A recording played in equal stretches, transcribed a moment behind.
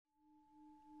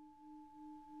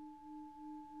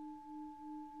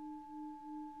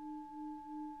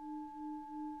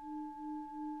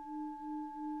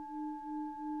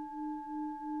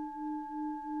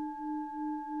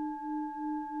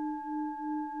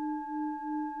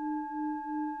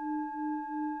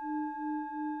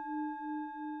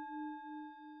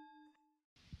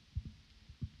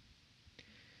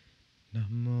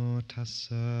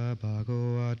tassa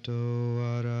bhagavato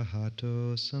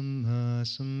arahato samma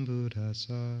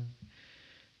sambuddhassa.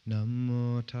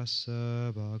 Namo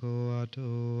tassa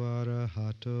bhagavato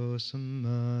arahato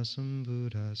samma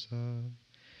sambuddhassa.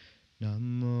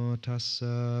 Namo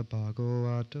tassa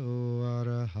bhagavato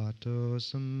arahato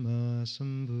samma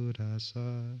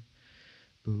sambuddhassa.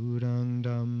 Buddhang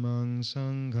dhammang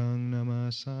sanghang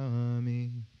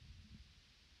namasami.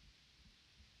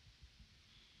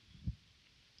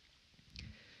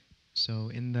 So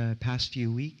in the past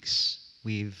few weeks,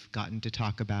 we've gotten to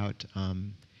talk about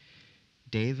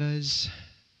devas,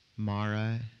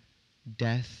 Mara,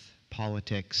 death,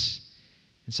 politics.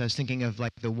 And so I was thinking of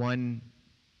like the one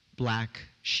black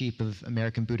sheep of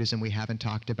American Buddhism we haven't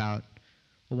talked about,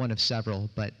 well, one of several,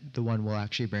 but the one we'll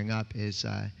actually bring up is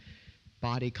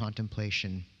body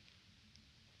contemplation.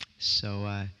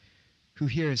 So who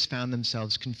here has found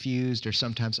themselves confused or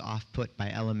sometimes off-put by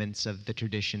elements of the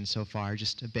tradition so far?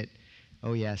 Just a bit,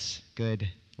 oh yes, good.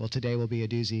 Well, today will be a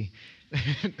doozy.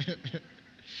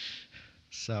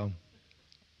 So,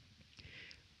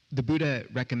 the Buddha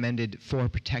recommended 4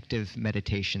 protective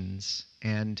meditations,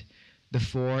 and the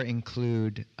 4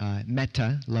 include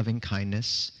metta, loving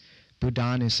kindness,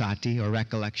 buddhanusati, or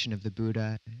recollection of the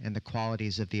Buddha and the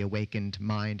qualities of the awakened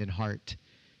mind and heart,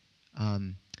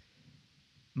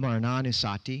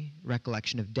 marananusati,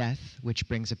 recollection of death, which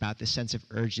brings about the sense of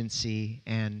urgency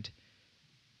and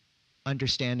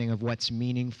understanding of what's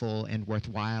meaningful and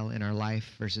worthwhile in our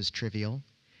life versus trivial,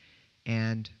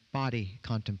 and body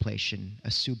contemplation,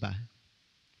 asubha.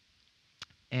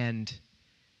 And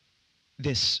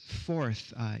this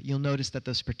 4th, you'll notice that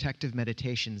those protective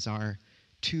meditations are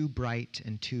 2 bright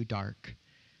and 2 dark,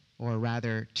 or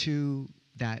rather 2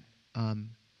 that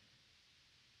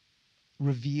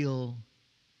reveal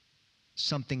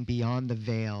something beyond the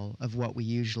veil of what we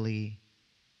usually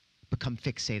become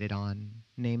fixated on,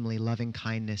 namely loving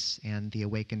kindness and the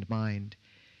awakened mind.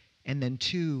 And then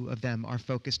 2 of them are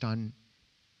focused on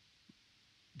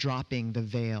dropping the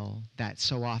veil that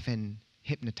so often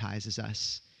hypnotizes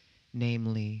us,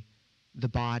 namely the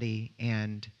body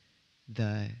and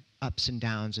the ups and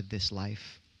downs of this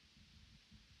life.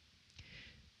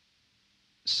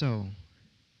 So,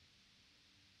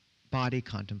 body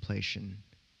contemplation.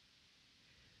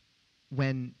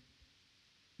 When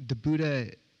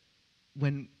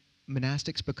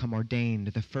monastics become ordained,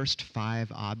 the first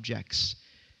 5 objects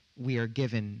we are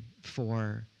given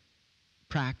for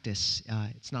practice,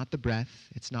 it's not the breath,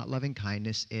 it's not loving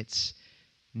kindness, it's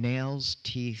nails,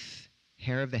 teeth,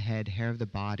 hair of the head, hair of the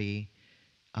body,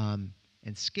 and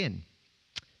skin.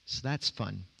 So that's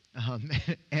fun.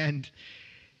 And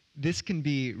this can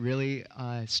be really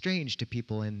strange to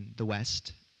people in the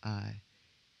West,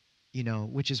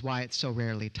 which is why it's so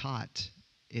rarely taught.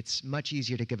 It's much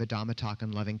easier to give a Dhamma talk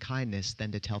on loving kindness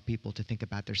than to tell people to think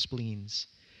about their spleens.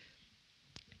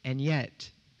 And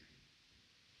yet,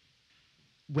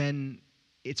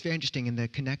 it's very interesting, in the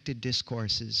Connected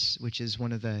Discourses, which is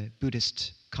one of the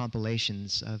Buddhist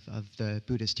compilations of the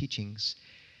Buddhist teachings,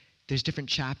 there's different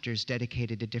chapters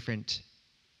dedicated to different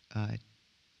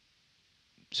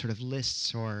sort of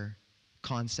lists or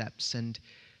concepts. And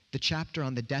the chapter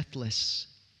on the deathless,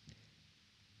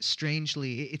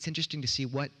 strangely, it's interesting to see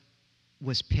what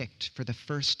was picked for the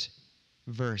first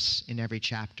verse in every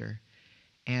chapter.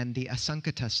 And the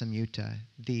Asankata Samyutta,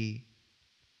 the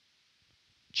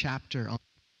chapter on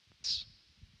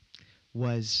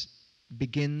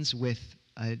begins with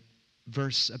a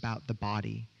verse about the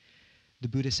body. The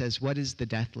Buddha says, what is the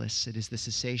deathless? It is the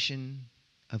cessation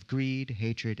of greed,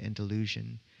 hatred, and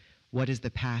delusion. What is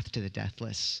the path to the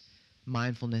deathless?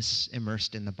 Mindfulness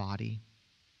immersed in the body.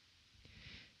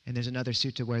 And there's another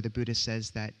sutta where the Buddha says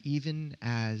that even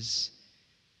as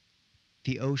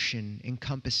the ocean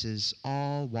encompasses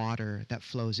all water that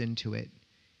flows into it,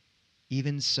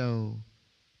 even so,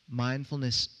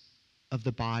 mindfulness of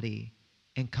the body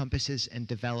encompasses and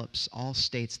develops all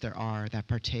states there are that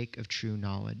partake of true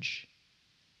knowledge.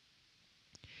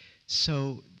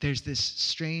 So there's this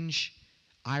strange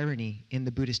irony in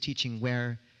the Buddhist teaching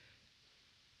where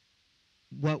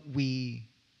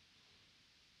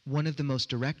one of the most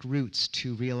direct routes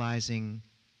to realizing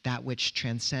that which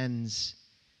transcends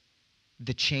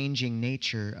the changing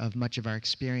nature of much of our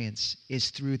experience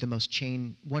is through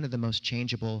one of the most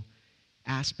changeable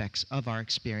aspects of our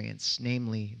experience,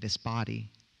 namely this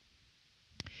body.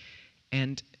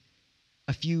 And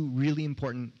a few really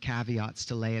important caveats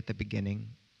to lay at the beginning.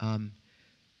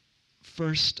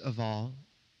 First of all,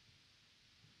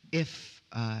 if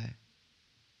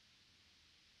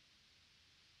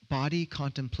body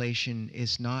contemplation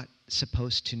is not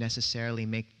supposed to necessarily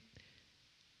make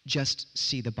just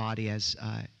see the body as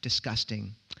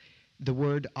disgusting. The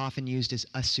word often used is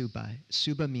asubha.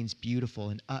 Subha means beautiful,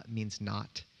 and means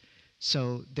not.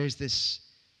 So there's this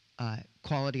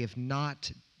quality of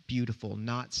not beautiful,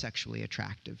 not sexually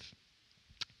attractive.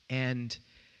 And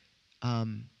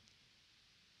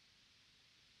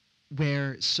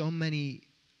where so many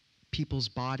people's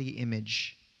body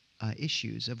image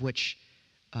issues, of which,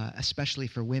 especially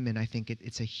for women, I think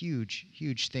it's a huge,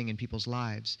 huge thing in people's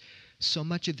lives. So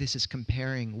much of this is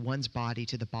comparing one's body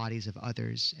to the bodies of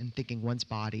others and thinking one's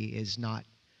body is not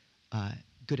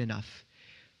good enough.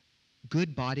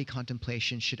 Good body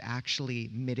contemplation should actually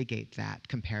mitigate that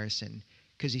comparison,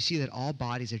 because you see that all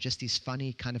bodies are just these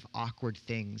funny, kind of awkward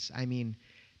things. I mean,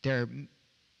 they're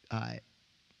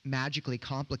magically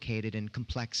complicated and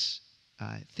complex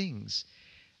things,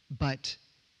 but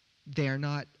they're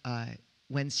not,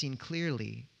 when seen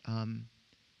clearly,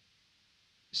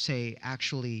 say,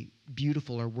 actually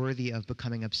beautiful or worthy of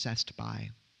becoming obsessed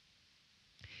by.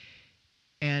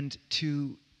 And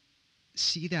to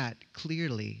see that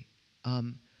clearly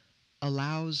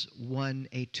allows one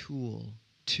a tool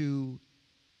to,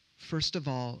 first of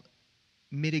all,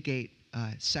 mitigate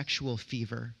sexual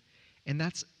fever. And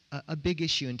that's a big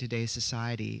issue in today's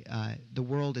society. The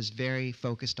world is very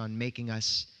focused on making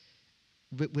us,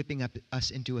 whipping up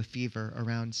us into a fever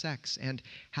around sex. And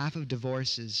half of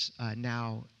divorces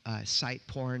now cite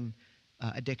porn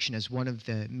addiction as one of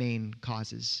the main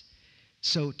causes.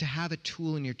 So to have a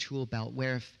tool in your tool belt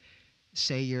where if,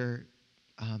 say, you're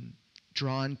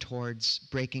drawn towards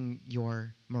breaking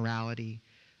your morality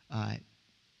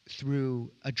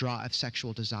through a draw of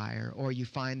sexual desire, or you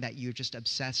find that you're just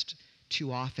obsessed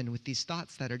too often with these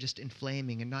thoughts that are just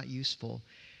inflaming and not useful,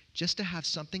 just to have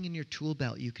something in your tool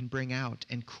belt you can bring out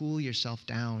and cool yourself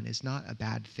down is not a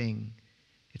bad thing.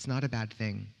 It's not a bad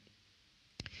thing.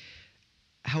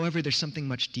 However, there's something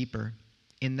much deeper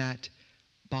in that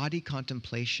body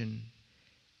contemplation.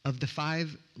 Of the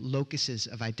 5 locuses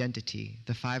of identity,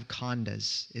 the 5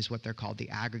 khandhas is what they're called, the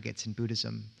aggregates in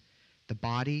Buddhism. The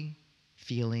body,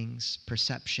 feelings,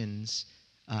 perceptions,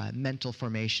 mental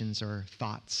formations or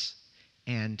thoughts,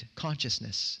 and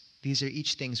consciousness. These are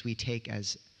each things we take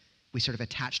as, we sort of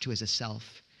attach to as a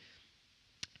self.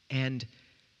 And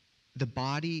the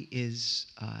body is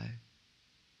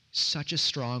such a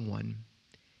strong one.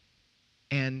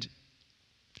 And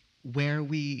where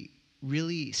we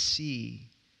really see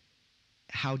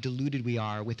how deluded we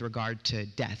are with regard to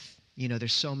death. You know,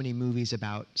 there's so many movies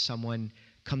about someone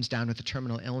comes down with a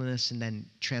terminal illness and then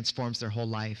transforms their whole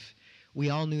life. We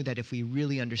all knew that if we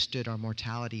really understood our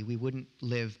mortality, we wouldn't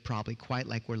live probably quite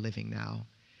like we're living now.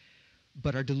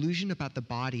 But our delusion about the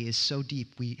body is so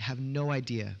deep, we have no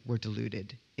idea we're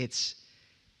deluded. It's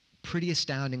pretty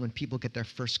astounding when people get their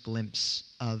first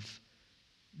glimpse of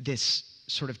this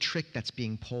sort of trick that's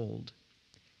being pulled.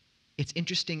 It's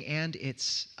interesting and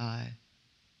it's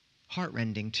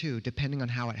heartrending too, depending on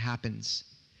how it happens.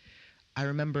 I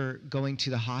remember going to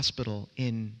the hospital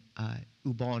in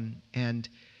Ubon, and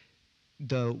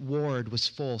the ward was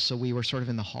full, so we were sort of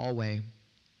in the hallway,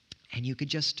 and you could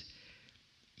just,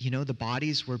 you know, the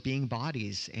bodies were being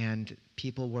bodies, and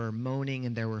people were moaning,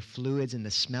 and there were fluids and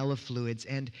the smell of fluids,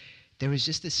 and there was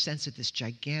just this sense of this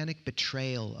gigantic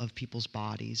betrayal of people's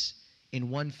bodies in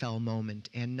one fell moment,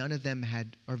 and none of them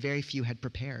had, or very few had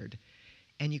prepared.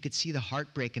 And you could see the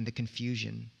heartbreak and the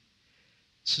confusion.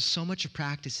 So much of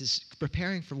practice is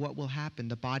preparing for what will happen.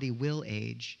 The body will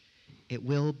age, it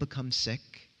will become sick,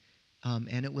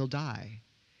 and it will die.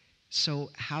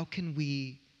 So how can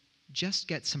we just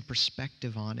get some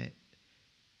perspective on it,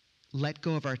 let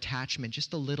go of our attachment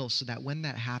just a little so that when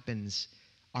that happens,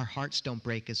 our hearts don't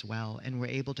break as well, and we're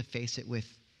able to face it with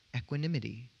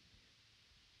equanimity.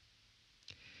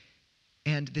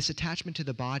 And this attachment to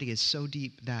the body is so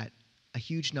deep that a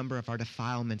huge number of our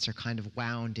defilements are kind of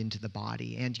wound into the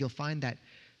body. And you'll find that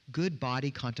good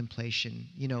body contemplation,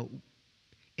 you know,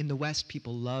 in the West,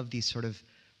 people love these sort of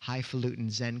highfalutin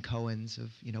Zen koans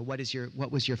of, you know, what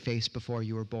was your face before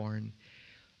you were born?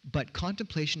 But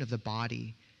contemplation of the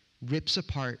body rips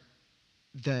apart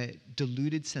the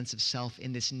deluded sense of self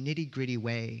in this nitty-gritty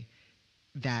way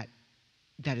that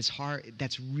is hard,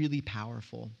 that's really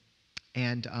powerful.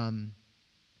 And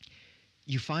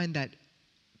you find that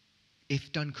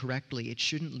if done correctly, it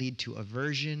shouldn't lead to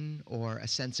aversion or a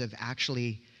sense of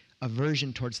actually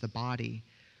aversion towards the body,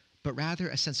 but rather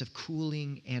a sense of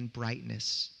cooling and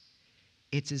brightness.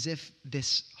 It's as if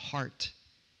this heart,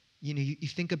 you know, you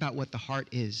think about what the heart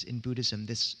is in Buddhism,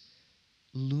 this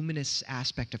luminous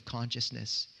aspect of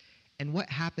consciousness, and what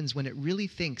happens when it really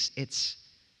thinks it's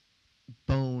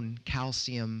bone,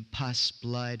 calcium, pus,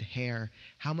 blood, hair,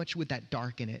 how much would that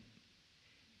darken it?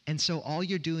 And so all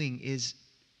you're doing is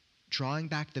drawing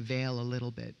back the veil a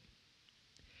little bit.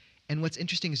 And what's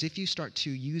interesting is if you start to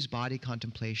use body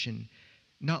contemplation,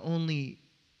 not only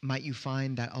might you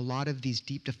find that a lot of these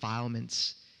deep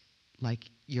defilements, like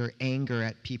your anger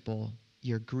at people,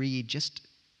 your greed,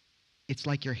 it's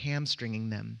like you're hamstringing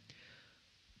them.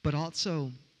 But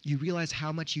also, you realize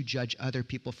how much you judge other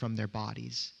people from their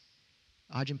bodies.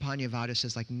 Ajahn Panyavada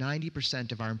says like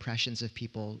 90% of our impressions of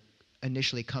people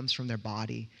initially comes from their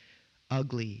body.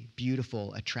 Ugly,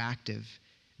 beautiful, attractive.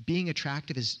 Being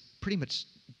attractive is pretty much,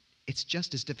 it's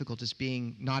just as difficult as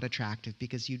being not attractive,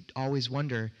 because you always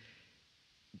wonder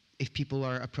if people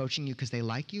are approaching you because they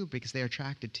like you or because they're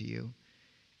attracted to you.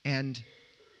 And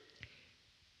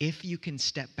if you can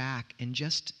step back and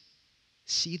just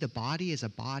see the body as a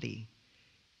body,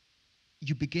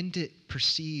 you begin to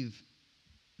perceive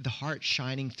the heart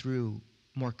shining through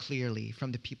more clearly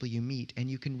from the people you meet, and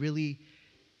you can really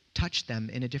touch them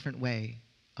in a different way,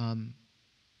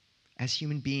 as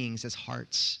human beings, as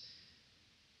hearts.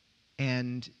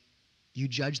 And you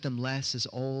judge them less as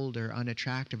old or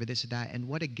unattractive or this or that. And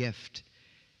what a gift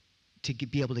to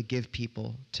be able to give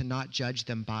people, to not judge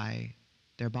them by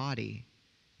their body,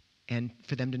 and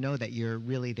for them to know that you're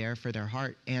really there for their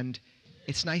heart. And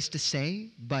it's nice to say,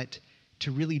 but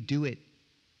to really do it,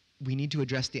 we need to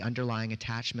address the underlying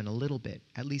attachment a little bit,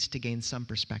 at least to gain some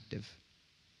perspective.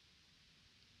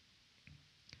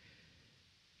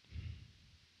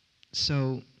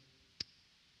 So,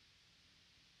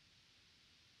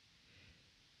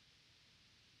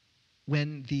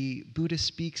 when the Buddha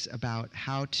speaks about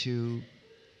how to,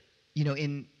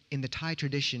 in the Thai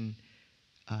tradition,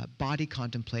 body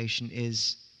contemplation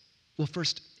is, well,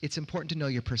 first, it's important to know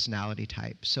your personality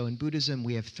type. So in Buddhism,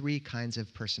 we have 3 kinds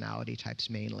of personality types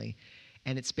mainly,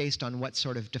 and it's based on what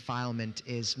sort of defilement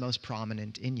is most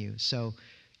prominent in you. So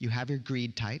you have your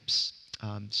greed types.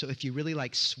 So if you really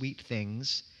like sweet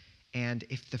things, and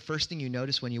if the first thing you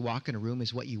notice when you walk in a room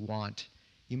is what you want,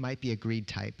 you might be a greed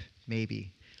type,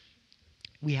 maybe.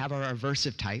 We have our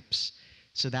aversive types.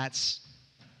 So that's,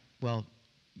 well,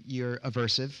 you're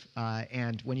aversive,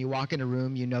 and when you walk in a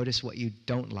room, you notice what you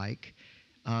don't like.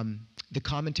 The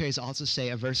commentaries also say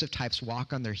aversive types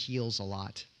walk on their heels a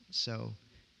lot, so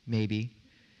maybe.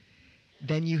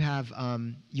 Then you have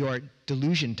your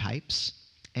delusion types,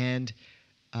 and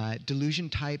delusion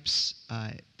types,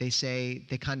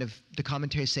 the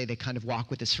commentaries say they kind of walk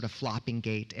with this sort of flopping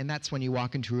gait, and that's when you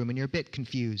walk into a room and you're a bit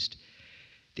confused.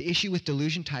 The issue with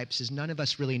delusion types is none of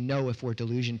us really know if we're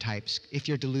delusion types. If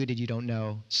you're deluded, you don't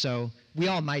know. So we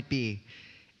all might be.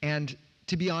 And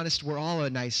to be honest, we're all a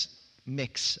nice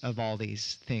mix of all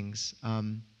these things.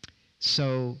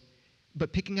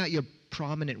 But picking out your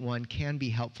prominent one can be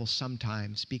helpful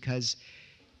sometimes, because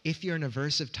if you're an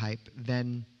aversive type,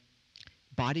 then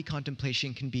body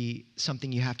contemplation can be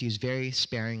something you have to use very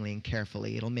sparingly and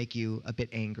carefully. It'll make you a bit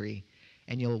angry,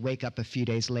 and you'll wake up a few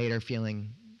days later feeling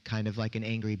kind of like an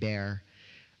angry bear.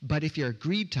 But if you're a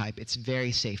greed type, it's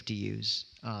very safe to use,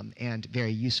 and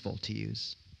very useful to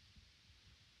use.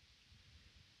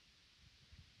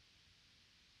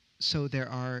 So there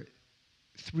are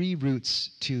 3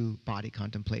 routes to body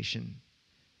contemplation.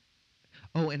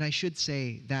 Oh, and I should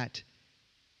say that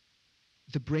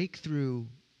the breakthrough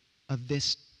of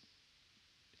this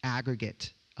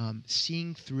aggregate,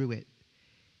 seeing through it,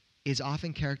 is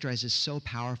often characterized as so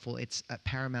powerful, it's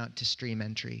paramount to stream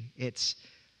entry. It's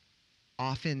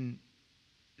often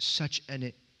such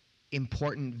an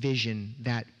important vision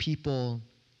that people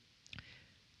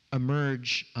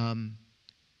emerge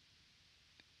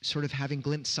sort of having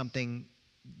glimpsed something,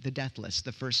 the deathless,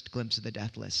 the first glimpse of the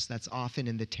deathless. That's often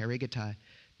in the Therigatha,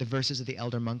 the verses of the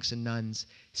elder monks and nuns.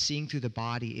 Seeing through the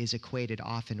body is equated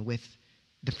often with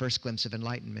the first glimpse of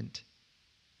enlightenment.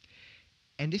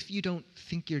 And if you don't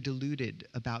think you're deluded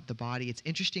about the body, it's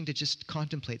interesting to just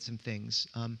contemplate some things.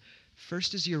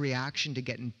 First is your reaction to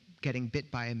getting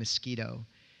bit by a mosquito.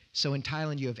 So in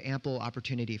Thailand, you have ample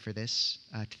opportunity for this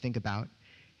to think about.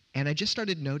 And I just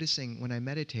started noticing when I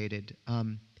meditated,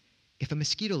 if a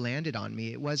mosquito landed on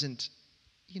me, it wasn't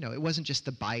just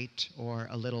the bite or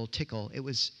a little tickle. It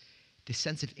was the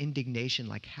sense of indignation,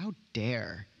 like, how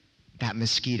dare that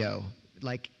mosquito?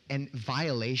 And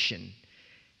violation.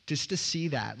 Just to see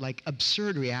that,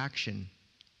 absurd reaction.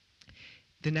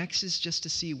 The next is just to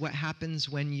see what happens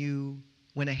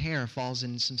when a hair falls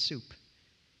in some soup.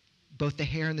 Both the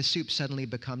hair and the soup suddenly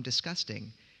become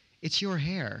disgusting. It's your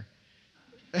hair.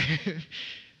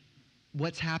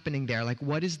 What's happening there?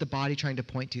 What is the body trying to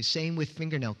point to? Same with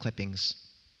fingernail clippings.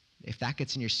 If that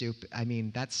gets in your soup, I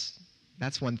mean, that's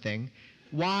That's one thing.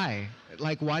 Why?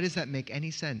 Like, why does that make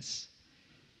any sense?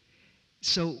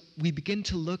 So we begin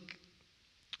to look,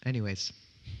 anyways.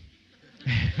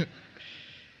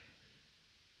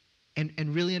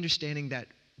 and really understanding that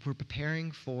we're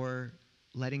preparing for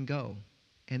letting go.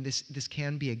 And this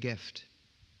can be a gift.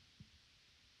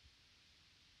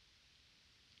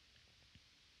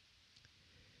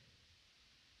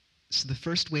 So the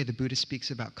first way the Buddha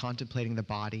speaks about contemplating the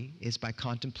body is by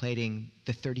contemplating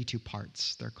the 32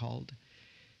 parts, they're called.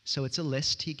 So it's a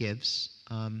list he gives,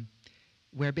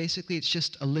 where basically it's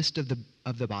just a list of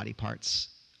the body parts.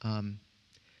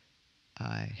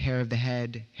 Hair of the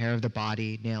head, hair of the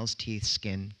body, nails, teeth,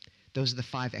 skin. Those are the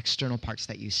 5 external parts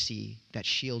that you see that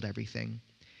shield everything.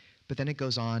 But then it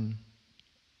goes on,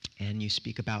 and you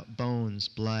speak about bones,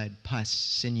 blood, pus,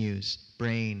 sinews,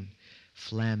 brain,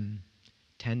 phlegm,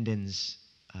 tendons.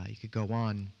 You could go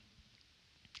on.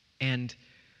 And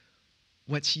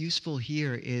what's useful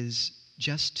here is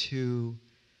just to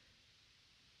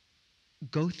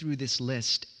go through this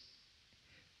list.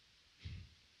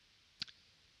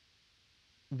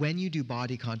 When you do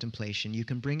body contemplation, you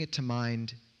can bring it to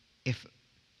mind if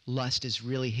lust is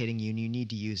really hitting you and you need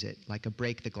to use it, like a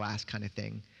break the glass kind of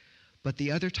thing. But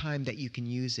the other time that you can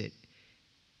use it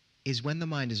is when the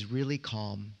mind is really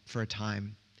calm for a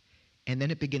time, and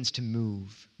then it begins to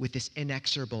move with this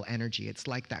inexorable energy. It's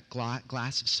like that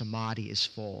glass of samadhi is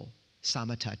full.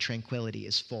 Samatha, tranquility,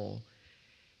 is full.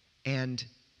 And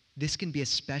this can be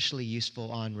especially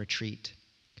useful on retreat.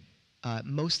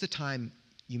 Most of the time,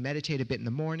 you meditate a bit in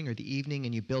the morning or the evening,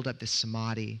 and you build up this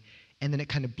samadhi, and then it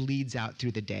kind of bleeds out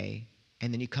through the day,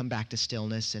 and then you come back to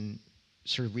stillness and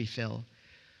sort of refill.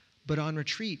 But on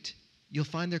retreat, you'll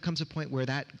find there comes a point where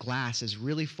that glass is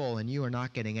really full and you are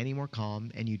not getting any more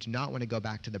calm, and you do not want to go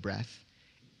back to the breath.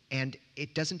 And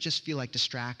it doesn't just feel like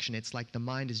distraction, it's like the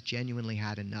mind has genuinely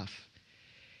had enough.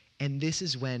 And this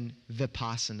is when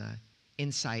vipassana,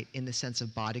 insight in the sense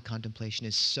of body contemplation,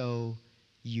 is so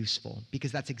useful,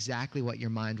 because that's exactly what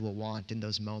your mind will want in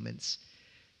those moments.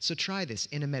 So try this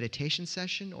in a meditation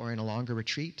session or in a longer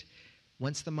retreat.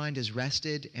 Once the mind is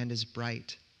rested and is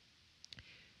bright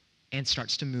and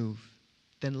starts to move,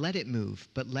 then let it move,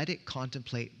 but let it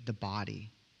contemplate the body.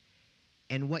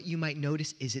 And what you might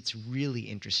notice is it's really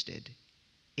interested.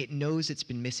 It knows it's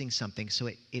been missing something, so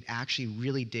it actually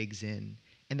really digs in.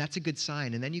 And that's a good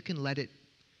sign. And then you can let it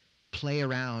play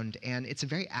around, and it's a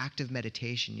very active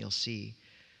meditation, you'll see.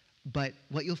 But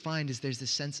what you'll find is there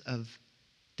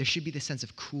should be this sense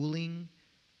of cooling,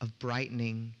 of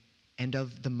brightening, and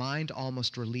of the mind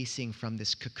almost releasing from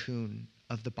this cocoon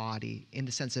of the body, in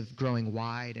the sense of growing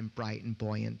wide and bright and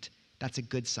buoyant. That's a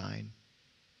good sign.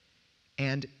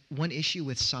 And one issue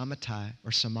with samatha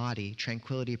or samadhi,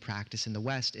 tranquility practice in the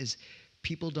West, is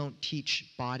people don't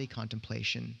teach body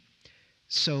contemplation.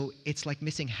 So it's like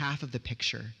missing half of the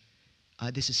picture.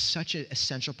 This is such an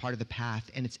essential part of the path,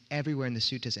 and it's everywhere in the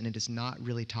suttas, and it is not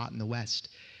really taught in the West.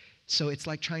 So it's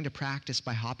like trying to practice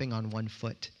by hopping on one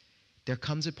foot. There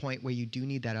comes a point where you do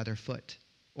need that other foot,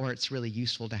 or it's really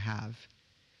useful to have.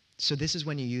 So this is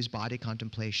when you use body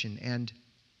contemplation. And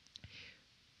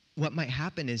what might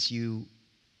happen is you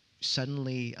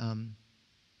suddenly,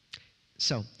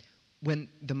 so when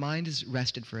the mind is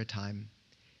rested for a time,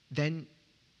 then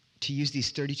to use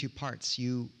these 32 parts,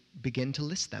 you begin to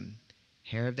list them.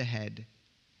 Hair of the head,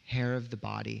 hair of the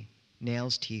body,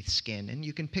 nails, teeth, skin, and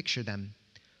you can picture them.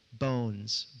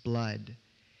 Bones, blood,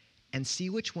 and see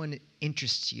which one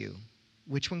interests you.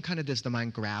 Which one kind of does the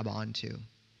mind grab onto?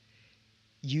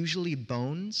 Usually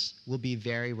bones will be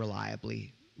very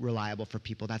reliable for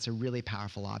people. That's a really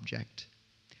powerful object.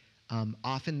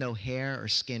 Often though, hair or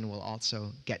skin will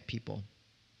also get people.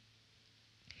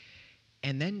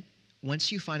 And then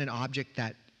once you find an object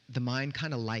that the mind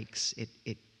kind of likes,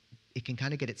 it can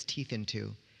kind of get its teeth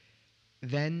into,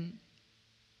 then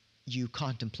you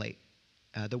contemplate.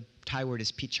 The Thai word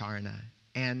is picharana.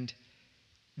 And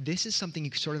this is something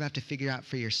you sort of have to figure out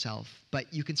for yourself.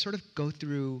 But you can sort of go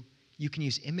through, you can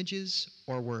use images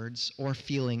or words or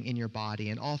feeling in your body,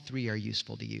 and all three are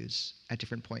useful to use at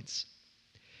different points.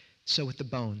 So with the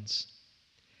bones,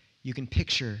 you can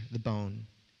picture the bone.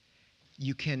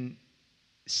 You can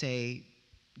say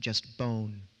just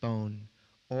bone, bone.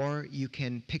 Or you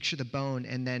can picture the bone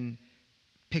and then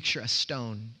picture a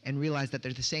stone and realize that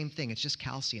they're the same thing. It's just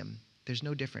calcium. There's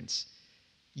no difference.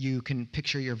 You can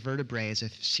picture your vertebrae as a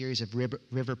series of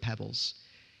river pebbles.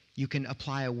 You can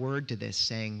apply a word to this,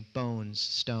 saying bones,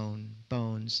 stone,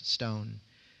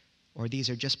 or these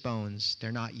are just bones,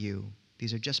 they're not you.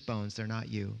 These are just bones, they're not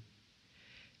you.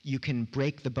 You can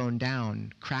break the bone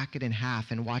down, crack it in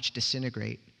half, and watch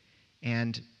disintegrate.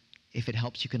 And If it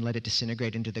helps, you can let it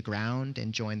disintegrate into the ground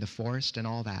and join the forest and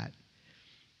all that.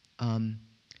 And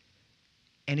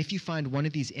if you find one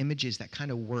of these images that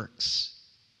kind of works,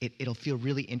 it'll feel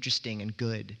really interesting and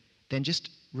good, then just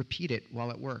repeat it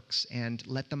while it works and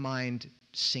let the mind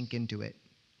sink into it.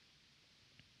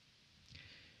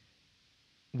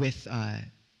 With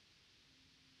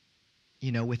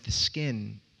with the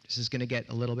skin, this is going to get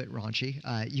a little bit raunchy.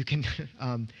 You can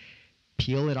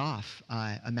peel it off.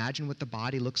 Imagine what the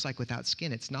body looks like without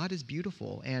skin. It's not as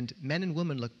beautiful, and men and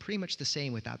women look pretty much the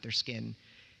same without their skin.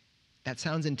 That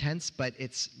sounds intense, but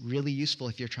it's really useful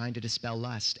if you're trying to dispel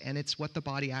lust, and it's what the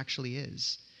body actually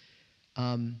is.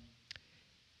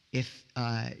 If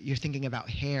you're thinking about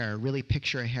hair, really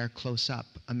picture a hair close up.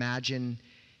 Imagine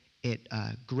it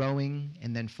growing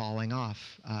and then falling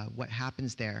off. What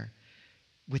happens there?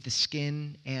 With the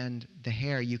skin and the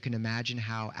hair, you can imagine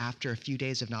how after a few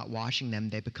days of not washing them,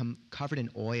 they become covered in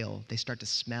oil. They start to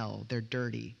smell. They're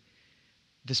dirty.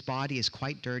 This body is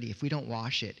quite dirty. If we don't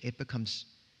wash it, it becomes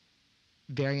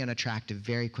very unattractive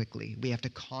very quickly. We have to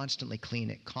constantly clean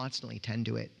it, constantly tend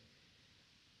to it.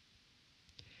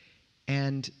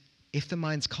 And if the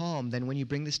mind's calm, then when you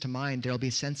bring this to mind, there'll be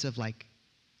a sense of like,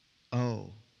 oh.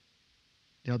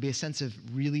 There'll be a sense of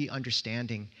really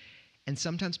understanding. And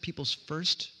sometimes people's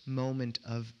first moment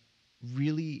of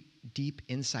really deep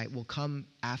insight will come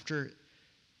after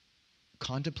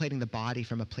contemplating the body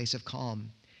from a place of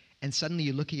calm. And suddenly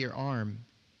you look at your arm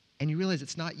and you realize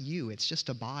it's not you, it's just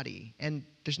a body. And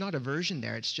there's not aversion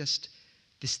there, it's just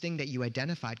this thing that you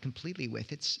identified completely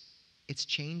with. It's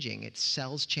changing. Its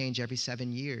cells change every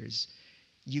 7 years.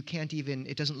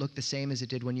 It doesn't look the same as it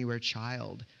did when you were a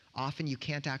child. Often you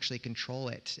can't actually control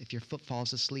it. If your foot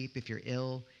falls asleep, if you're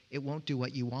ill, it won't do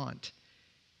what you want.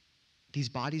 These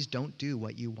bodies don't do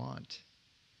what you want.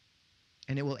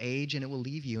 And it will age and it will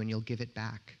leave you and you'll give it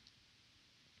back.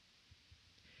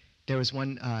 There was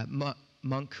one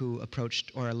monk who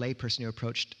approached, or a layperson who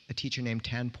approached a teacher named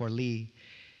Tanpor Lee,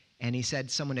 and he said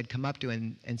someone had come up to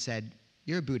him and said,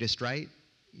 "You're a Buddhist, right?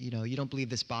 You don't believe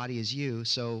this body is you,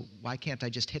 so why can't I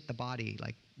just hit the body?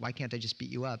 Like, why can't I just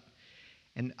beat you up?"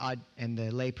 And the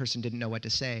layperson didn't know what to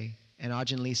say. And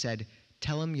Ajahn Lee said,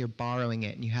 "Tell him you're borrowing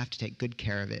it and you have to take good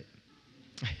care of it."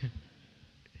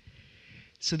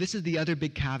 So this is the other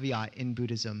big caveat in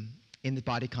Buddhism, in the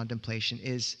body contemplation,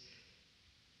 is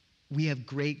we have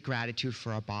great gratitude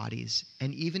for our bodies.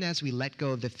 And even as we let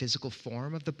go of the physical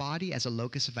form of the body as a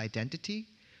locus of identity,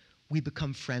 we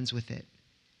become friends with it.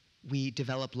 We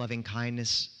develop loving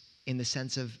kindness in the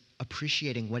sense of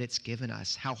appreciating what it's given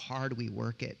us, how hard we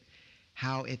work it,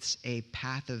 how it's a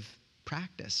path of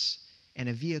practice and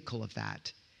a vehicle of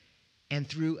that. And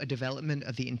through a development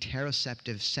of the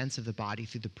interoceptive sense of the body,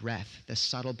 through the breath, the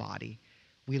subtle body,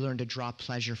 we learn to draw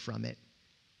pleasure from it.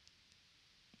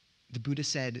 The Buddha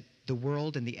said, the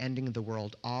world and the ending of the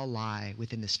world all lie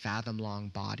within this fathom-long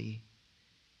body.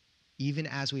 Even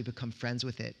as we become friends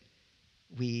with it,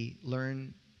 we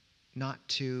learn not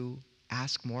to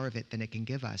ask more of it than it can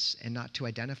give us, and not to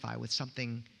identify with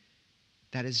something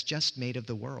that is just made of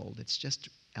the world. It's just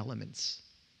elements.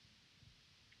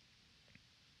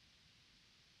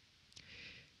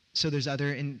 So there's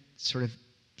other sort of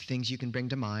things you can bring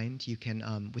to mind. You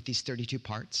can, with these 32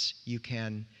 parts, you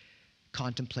can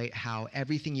contemplate how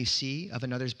everything you see of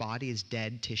another's body is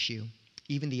dead tissue.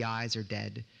 Even the eyes are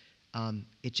dead.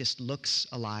 It just looks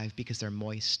alive because they're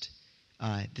moist.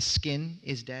 The skin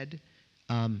is dead,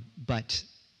 but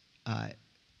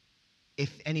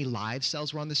if any live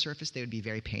cells were on the surface, they would be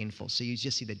very painful. So you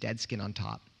just see the dead skin on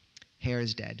top. Hair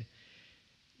is dead.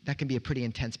 That can be a pretty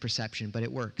intense perception, but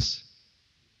it works.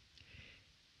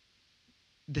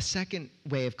 The second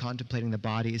way of contemplating the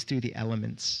body is through the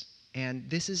elements. And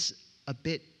this is a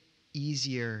bit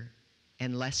easier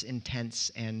and less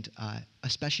intense, and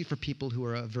especially for people who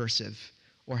are aversive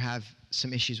or have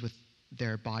some issues with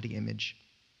their body image.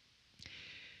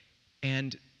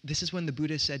 And this is when the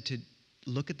Buddha said to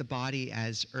look at the body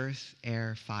as earth,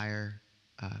 air, fire,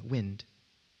 wind.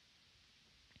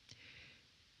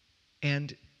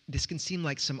 And this can seem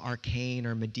like some arcane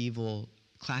or medieval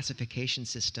classification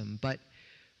system, but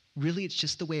really it's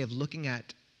just the way of looking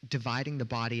at dividing the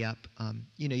body up.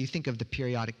 You think of the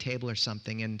periodic table or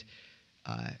something, and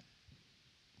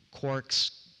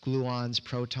quarks, gluons,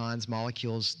 protons,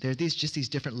 molecules, there are just these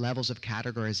different levels of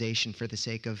categorization for the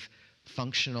sake of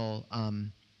functional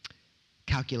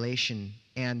calculation.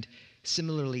 And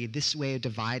similarly, this way of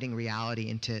dividing reality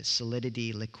into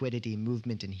solidity, liquidity,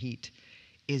 movement, and heat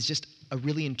is just a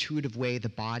really intuitive way the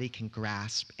body can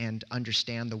grasp and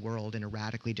understand the world in a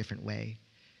radically different way.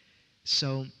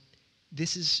 So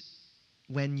this is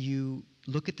when you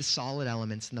look at the solid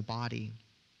elements in the body,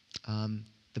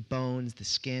 the bones, the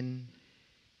skin,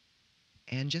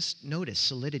 and just notice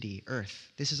solidity,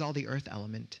 earth. This is all the earth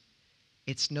element.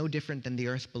 It's no different than the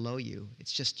earth below you.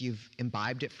 It's just you've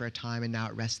imbibed it for a time and now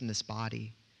it rests in this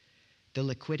body. The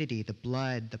liquidity, the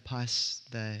blood, the pus,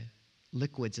 the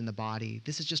liquids in the body,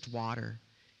 this is just water.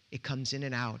 It comes in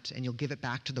and out, and you'll give it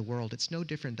back to the world. It's no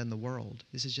different than the world.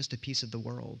 This is just a piece of the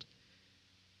world.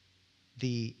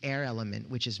 The air element,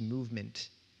 which is movement,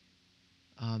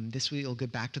 this will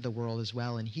give back to the world as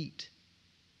well, and heat.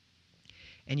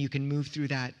 And you can move through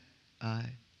that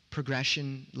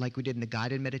progression like we did in the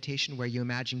guided meditation, where you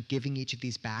imagine giving each of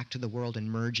these back to the world and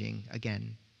merging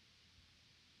again.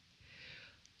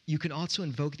 You can also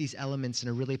invoke these elements in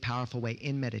a really powerful way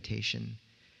in meditation.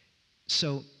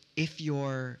 So if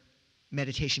your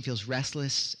meditation feels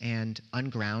restless and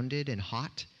ungrounded and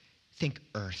hot, think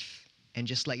earth, and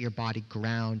just let your body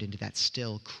ground into that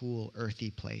still, cool,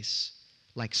 earthy place,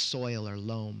 like soil or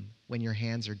loam when your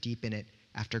hands are deep in it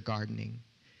after gardening.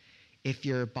 If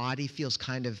your body feels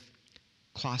kind of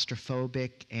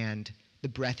claustrophobic and the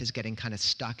breath is getting kind of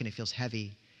stuck and it feels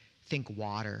heavy, think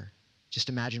water. Just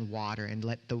imagine water and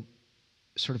let the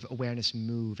sort of awareness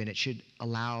move, and it should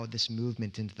allow this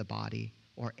movement into the body,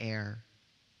 or air.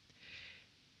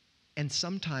 And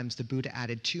sometimes the Buddha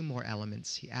added 2 more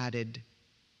elements. He added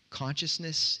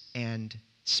consciousness and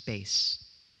space.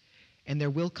 And there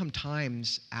will come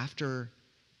times after,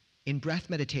 in breath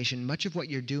meditation, much of what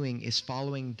you're doing is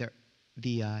following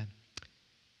the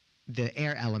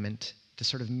air element, the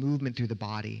sort of movement through the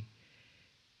body.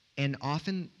 And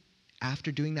often,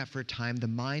 after doing that for a time, the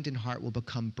mind and heart will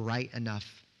become bright enough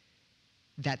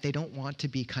that they don't want to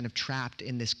be kind of trapped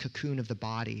in this cocoon of the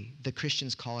body. The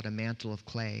Christians call it a mantle of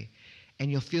clay.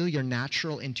 And you'll feel your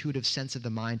natural intuitive sense of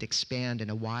the mind expand in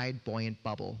a wide, buoyant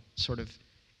bubble. Sort of,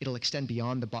 it'll extend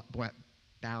beyond the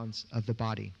bounds of the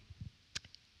body.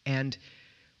 And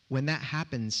when that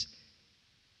happens,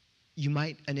 you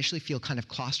might initially feel kind of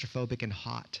claustrophobic and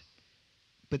hot.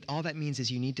 But all that means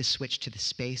is you need to switch to the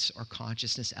space or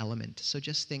consciousness element. So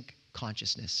just think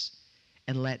consciousness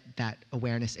and let that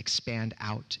awareness expand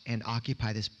out and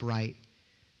occupy this bright,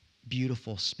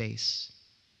 beautiful space.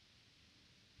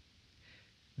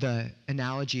 The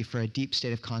analogy for a deep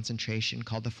state of concentration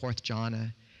called the 4th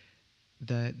jhana,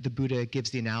 the Buddha gives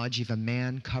the analogy of a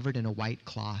man covered in a white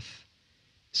cloth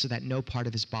so that no part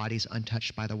of his body is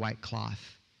untouched by the white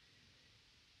cloth.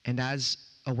 And as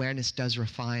awareness does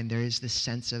refine, there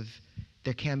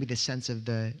can be this sense of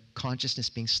the consciousness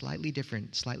being slightly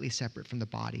different, slightly separate from the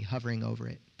body, hovering over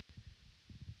it.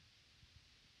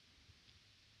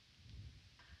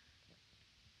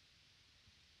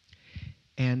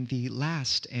 And the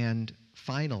last and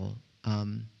final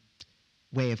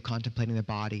way of contemplating the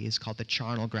body is called the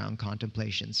charnel ground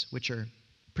contemplations, which are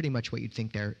pretty much what you'd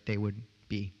think they would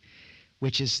be,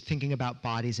 which is thinking about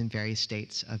bodies in various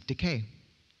states of decay.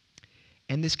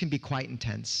 And this can be quite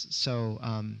intense, so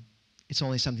it's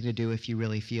only something to do if you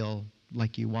really feel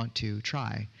like you want to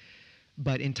try.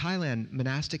 But in Thailand,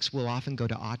 monastics will often go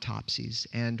to autopsies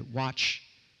and watch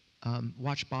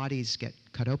bodies get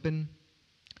cut open.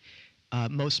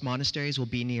 Most monasteries will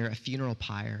be near a funeral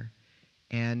pyre,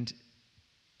 and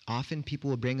often people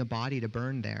will bring a body to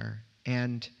burn there.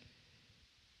 And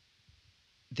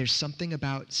there's something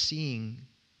about seeing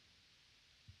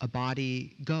a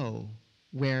body go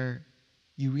where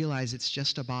you realize it's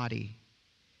just a body.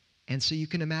 And so you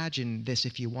can imagine this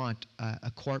if you want, a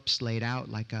corpse laid out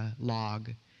like a log,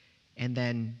 and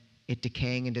then it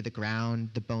decaying into the ground,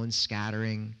 the bones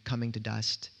scattering, coming to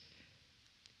dust.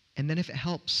 And then if it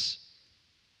helps,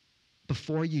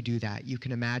 before you do that, you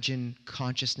can imagine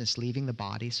consciousness leaving the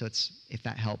body, so if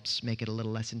that helps, make it a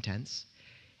little less intense.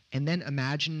 And then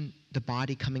imagine the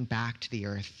body coming back to the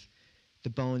earth, the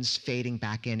bones fading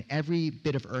back in. Every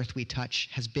bit of earth we touch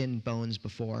has been bones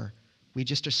before. We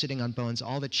just are sitting on bones.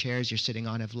 All the chairs you're sitting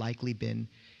on have likely been,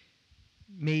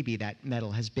 maybe that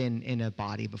metal has been in a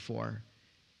body before.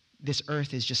 This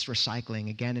earth is just recycling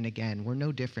again and again. We're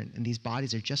no different, and these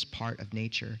bodies are just part of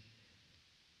nature.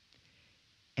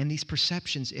 And these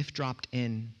perceptions, if dropped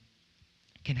in,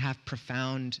 can have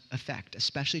profound effect,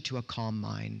 especially to a calm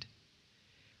mind.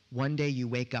 One day you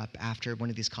wake up after one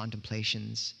of these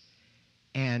contemplations,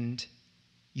 and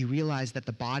you realize that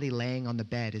the body laying on the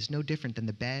bed is no different than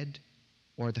the bed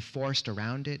or the forest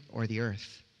around it or the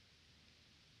earth.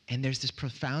 And there's this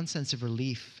profound sense of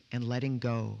relief and letting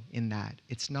go in that.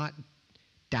 It's not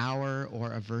dour or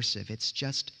aversive, it's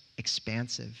just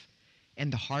expansive.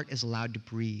 And the heart is allowed to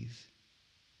breathe.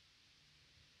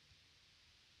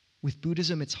 With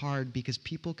Buddhism, it's hard because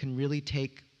people can really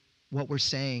take what we're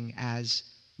saying as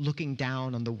looking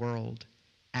down on the world,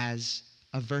 as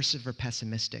aversive or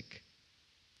pessimistic.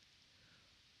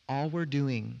 All we're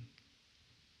doing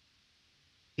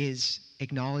is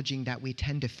acknowledging that we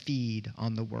tend to feed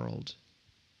on the world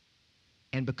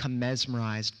and become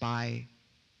mesmerized by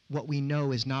what we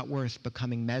know is not worth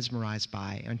becoming mesmerized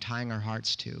by and tying our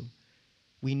hearts to.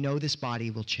 We know this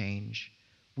body will change.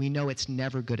 We know it's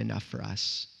never good enough for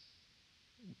us.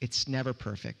 It's never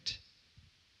perfect.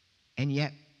 And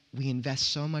yet, we invest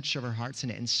so much of our hearts in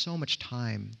it and so much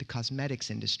time, the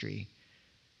cosmetics industry.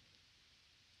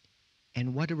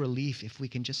 And what a relief if we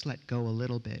can just let go a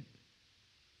little bit.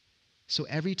 So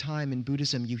every time in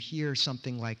Buddhism you hear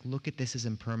something like, look at this as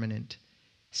impermanent,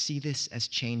 see this as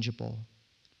changeable,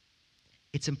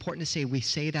 it's important to say we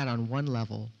say that on one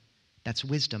level, that's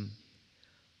wisdom.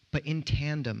 But in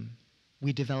tandem,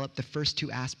 we develop the first two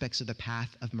aspects of the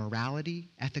path of morality,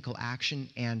 ethical action,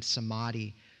 and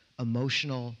samadhi,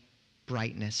 emotional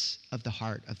brightness of the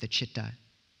heart, of the citta.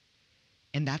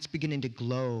 And that's beginning to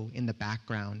glow in the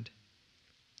background.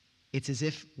 It's as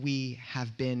if we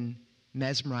have been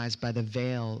mesmerized by the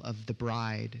veil of the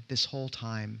bride this whole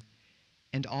time.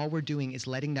 And all we're doing is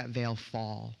letting that veil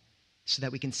fall so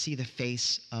that we can see the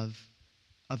face of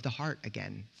the heart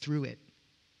again through it.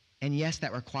 And yes,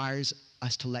 that requires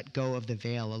us to let go of the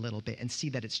veil a little bit and see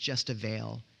that it's just a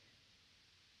veil.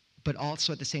 But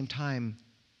also at the same time,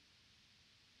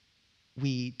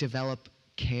 we develop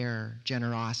care,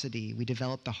 generosity, we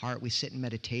develop the heart, we sit in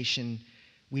meditation,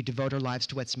 we devote our lives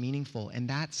to what's meaningful. And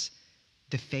that's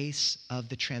the face of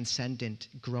the transcendent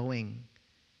growing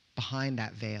behind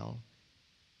that veil.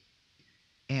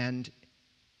 And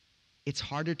it's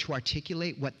harder to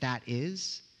articulate what that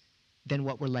is than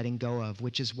what we're letting go of,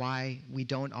 which is why we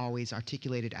don't always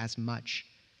articulate it as much.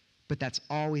 But that's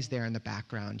always there in the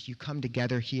background. You come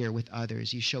together here with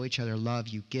others, you show each other love,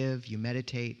 you give, you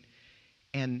meditate,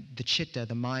 and the citta,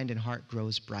 the mind and heart,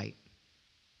 grows bright.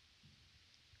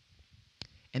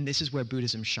 And this is where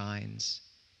Buddhism shines.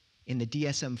 In the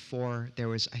DSM-4, there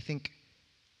was, I think,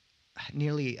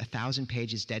 nearly 1,000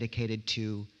 pages dedicated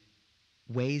to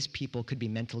ways people could be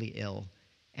mentally ill,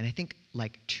 and I think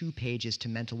like 2 pages to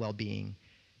mental well-being.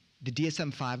 The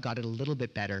DSM-5 got it a little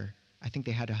bit better. I think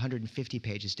they had 150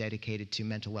 pages dedicated to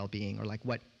mental well-being, or like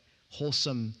what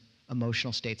wholesome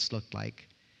emotional states looked like.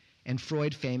 And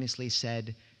Freud famously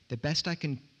said, the best I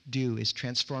can do is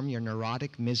transform your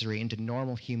neurotic misery into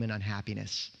normal human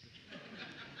unhappiness.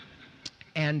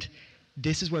 And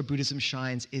this is where Buddhism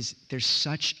shines, is there's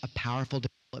such a powerful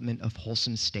development of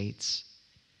wholesome states.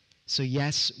 So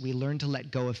yes, we learn to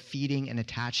let go of feeding and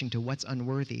attaching to what's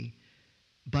unworthy,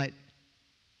 but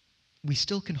we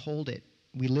still can hold it.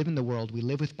 We live in the world, we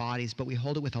live with bodies, but we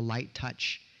hold it with a light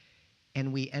touch,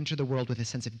 and we enter the world with a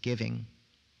sense of giving.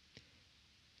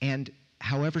 And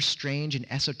however strange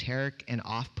and esoteric and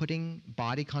off-putting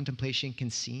body contemplation can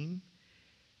seem,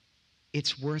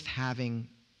 it's worth having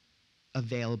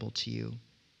available to you,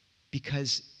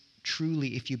 because truly,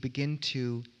 if you begin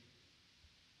to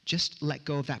just let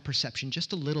go of that perception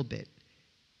just a little bit,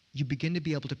 you begin to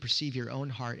be able to perceive your own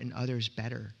heart and others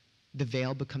better. The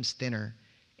veil becomes thinner,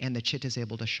 and the citta is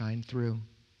able to shine through.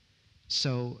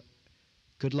 So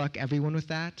good luck, everyone, with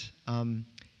that.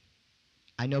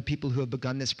 I know people who have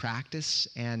begun this practice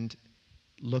and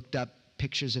looked up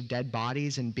pictures of dead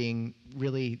bodies and being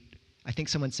really, I think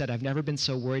someone said, I've never been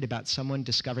so worried about someone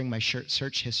discovering my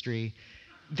search history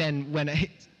than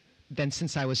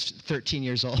since I was 13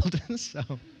 years old.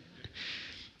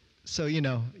 So, you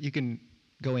know, you can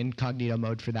go incognito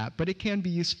mode for that, but it can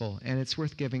be useful, and it's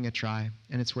worth giving a try,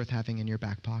 and it's worth having in your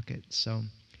back pocket. So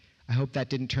I hope that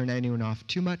didn't turn anyone off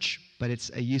too much, but it's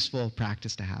a useful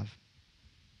practice to have.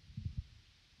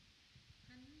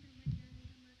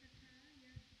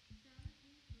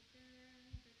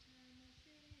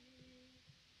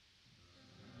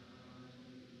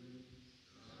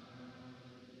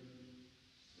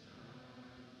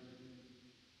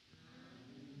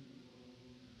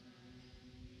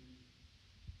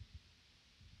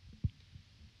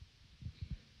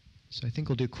 So I think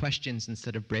we'll do questions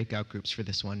instead of breakout groups for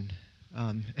this one.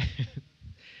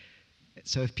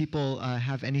 So if people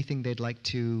have anything they'd like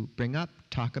to bring up,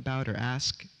 talk about, or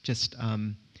ask, just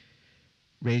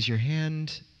raise your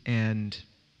hand, and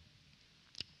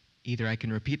either I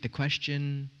can repeat the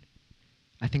question.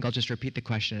 I think I'll just repeat the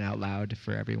question out loud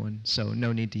for everyone, so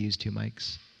no need to use 2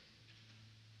 mics.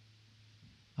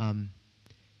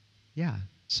 Yeah,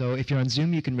 so if you're on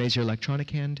Zoom, you can raise your electronic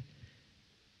hand.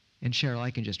 And Cheryl, I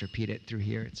can just repeat it through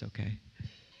here, it's okay.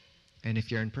 And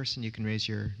if you're in person, you can raise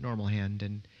your normal hand.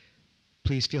 And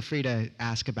please feel free to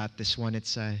ask about this one.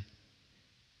 It's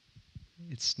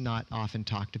It's not often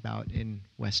talked about in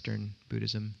Western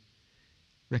Buddhism.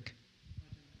 Rick?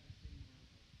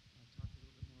 Talk a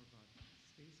little bit more about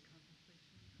space contemplation.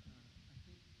 I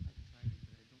think I've tried it,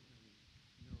 but I don't really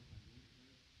know if I'm in it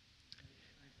right. I've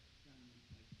done like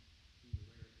being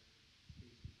aware of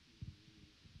space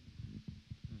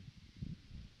between you.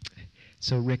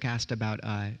 So Rick asked about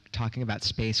talking about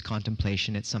space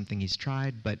contemplation. It's something he's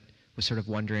tried, but was sort of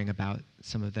wondering about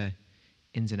some of the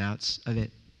ins and outs of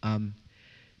it.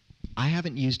 I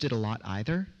haven't used it a lot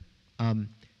either.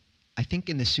 I think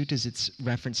in the suttas it's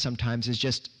referenced sometimes as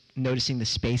just noticing the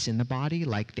space in the body,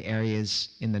 like the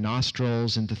areas in the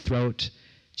nostrils and the throat.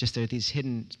 Just there are these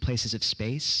hidden places of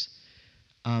space.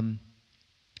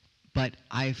 But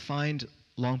I find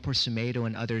Longpo Sumedho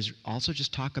and others also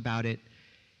just talk about it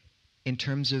in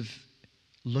terms of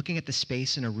looking at the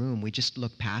space in a room. We just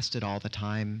look past it all the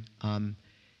time.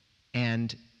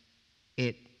 And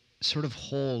it sort of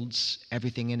holds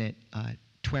everything in it.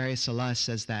 Tuarya Sala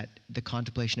says that the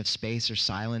contemplation of space or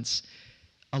silence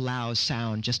allows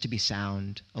sound just to be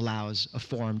sound, allows a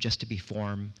form just to be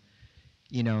form.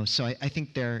 So I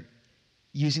think they're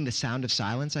using the sound of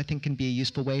silence, I think, can be a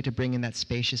useful way to bring in that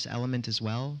spacious element as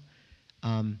well.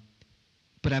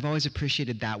 But I've always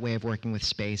appreciated that way of working with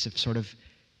space, of sort of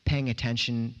paying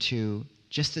attention to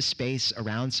just the space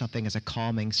around something as a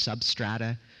calming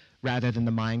substrata, rather than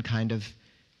the mind kind of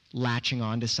latching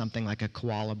onto something like a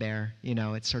koala bear.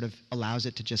 It sort of allows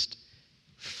it to just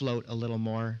float a little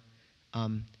more.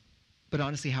 But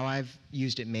honestly, how I've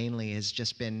used it mainly has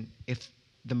just been if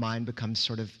the mind becomes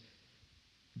sort of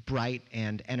bright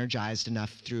and energized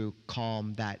enough through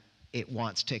calm that it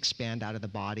wants to expand out of the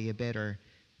body a bit or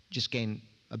just gain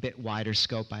a bit wider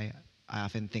scope. I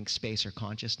often think space or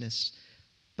consciousness.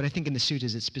 But I think in the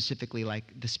suttas it's specifically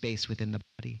like the space within the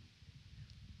body.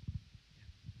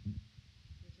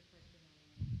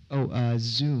 Oh,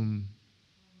 Zoom.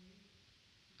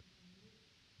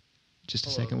 Just a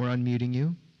Hello. second, we're unmuting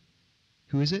you.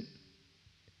 Who is it?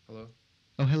 Hello.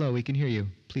 Oh, hello, we can hear you.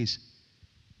 Please.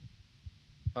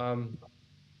 I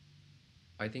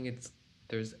think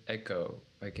there's echo.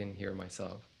 I can hear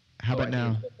myself. How about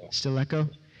now? Now. Still echo?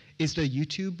 Is the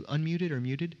YouTube unmuted or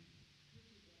muted?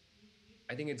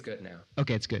 I think it's good now.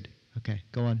 Okay, it's good. Okay,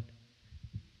 go on.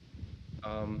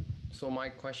 So my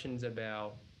question's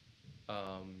about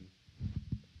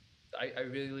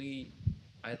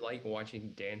I like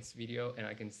watching dance video, and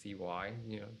I can see why.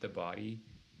 The body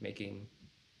making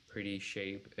pretty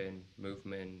shape and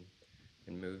movement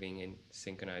and moving in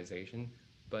synchronization.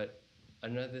 But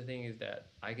another thing is that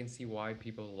I can see why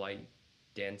people like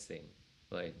dancing,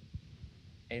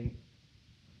 and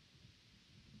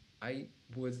I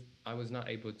was not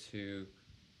able to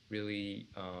really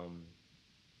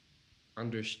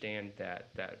understand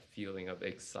that feeling of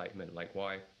excitement. Like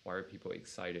why are people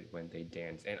excited when they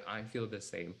dance? And I feel the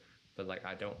same, but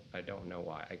I don't know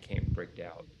why. I can't break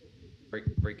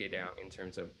it down in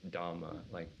terms of Dhamma.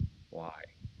 Like why?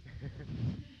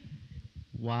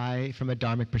 Why, from a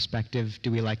dharmic perspective,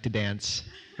 do we like to dance,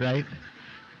 right?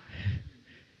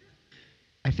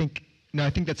 I think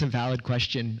that's a valid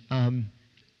question.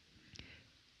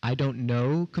 I don't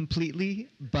know completely,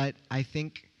 but I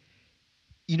think,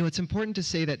 it's important to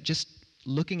say that just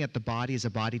looking at the body as a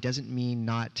body doesn't mean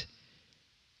not,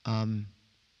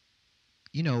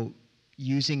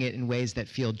 using it in ways that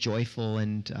feel joyful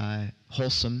and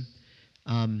wholesome.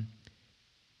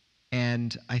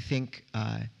 And I think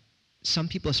some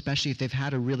people, especially if they've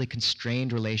had a really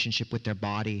constrained relationship with their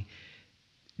body,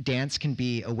 dance can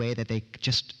be a way that they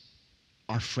just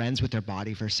are friends with their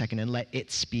body for a second and let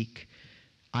it speak.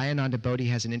 Ayananda Bodhi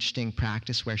has an interesting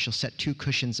practice where she'll set two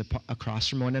cushions across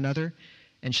from one another,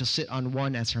 and she'll sit on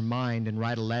one as her mind and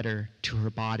write a letter to her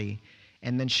body,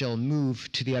 and then she'll move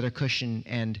to the other cushion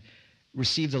and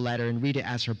receive the letter and read it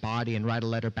as her body and write a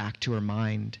letter back to her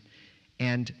mind.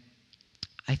 And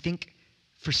I think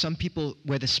for some people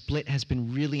where the split has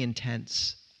been really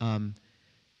intense,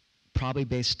 probably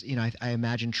based, I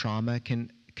imagine trauma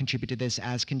can contribute to this,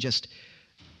 as can just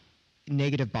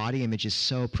negative body image is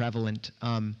so prevalent.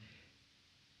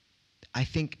 I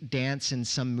think dance and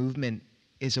some movement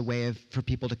is a way for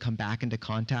people to come back into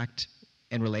contact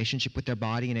and relationship with their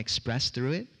body and express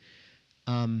through it.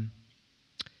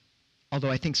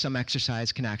 Although I think some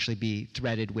exercise can actually be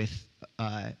threaded with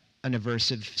an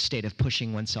aversive state of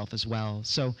pushing oneself as well.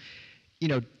 So,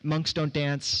 monks don't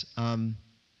dance.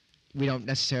 We don't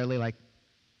necessarily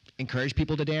encourage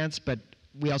people to dance, but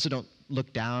we also don't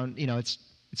look down.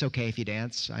 It's okay if you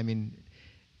dance. I mean,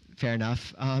 fair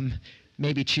enough.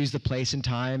 Maybe choose the place and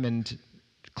time, and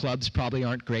clubs probably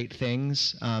aren't great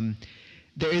things.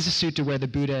 There is a sutta where the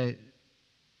Buddha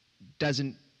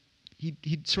doesn't,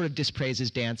 he sort of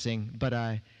dispraises dancing, but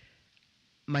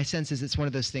my sense is it's one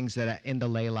of those things that in the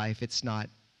lay life, it's not,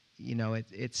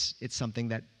 it's something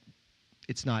that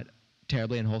it's not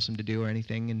terribly unwholesome to do or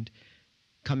anything, and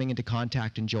coming into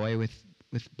contact and joy with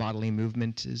bodily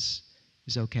movement is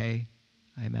okay,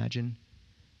 I imagine.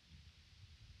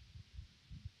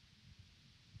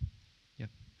 Yep.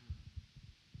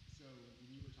 So when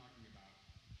you were talking about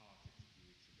politics a few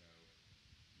weeks ago,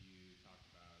 you talked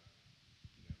about,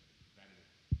 the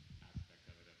preventative aspect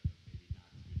of it, of maybe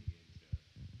not tuning into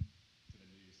the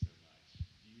news so much.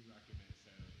 Do you recommend,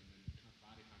 so in the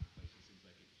body contemplation seems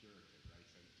like a curative, right?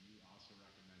 So do you also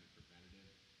recommend a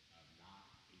preventative of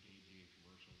not engaging in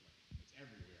commercials? Like, it's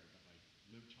everywhere, but like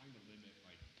trying to limit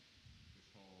like this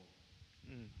whole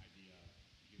idea of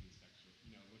human sexual,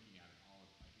 looking at it all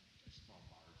like a small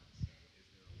margin. So is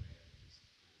there a way of just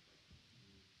kind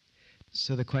of like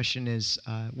So the question is,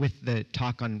 with the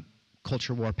talk on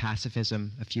culture war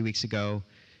pacifism a few weeks ago,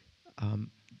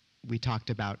 we talked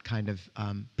about kind of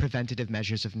preventative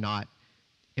measures of not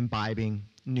imbibing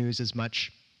news as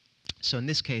much. So in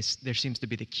this case, there seems to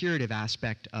be the curative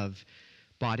aspect of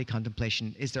body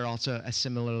contemplation. Is there also a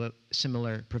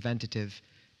similar preventative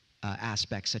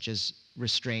aspect, such as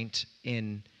restraint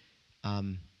in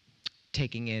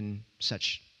taking in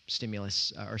such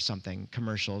stimulus or something,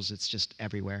 commercials? It's just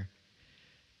everywhere.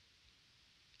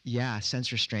 Yeah,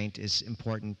 sense restraint is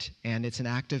important, and it's an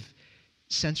active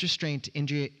sense restraint.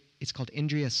 It's called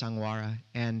Indriya Sangwara,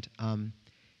 and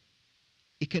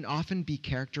it can often be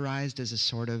characterized as a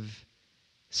sort of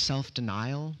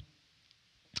self-denial,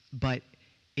 but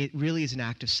it really is an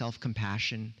act of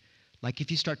self-compassion. Like if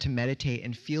you start to meditate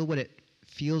and feel what it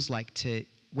feels like to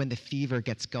when the fever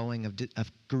gets going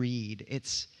of greed,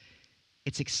 it's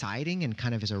exciting and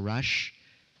kind of is a rush,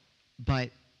 but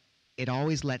it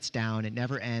always lets down, it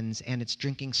never ends, and it's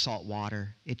drinking salt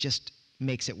water. It just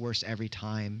makes it worse every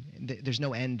time. There's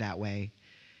no end that way.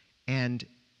 And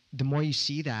the more you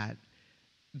see that,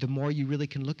 the more you really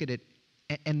can look at it,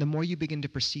 and the more you begin to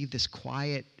perceive this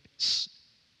quiet,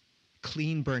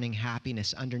 clean burning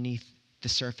happiness underneath the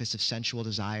surface of sensual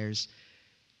desires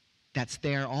that's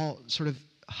there, all sort of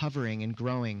hovering and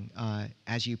growing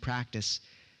as you practice,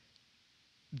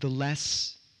 the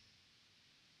less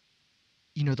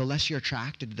you're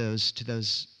attracted to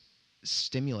those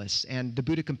stimulus. And the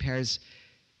Buddha compares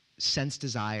sense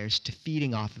desires to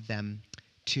feeding off of them,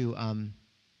 to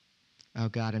oh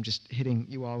God, I'm just hitting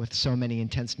you all with so many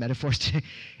intense metaphors,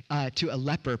 to a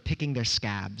leper picking their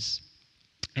scabs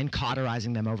and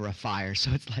cauterizing them over a fire.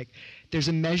 So it's like there's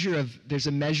a measure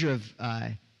of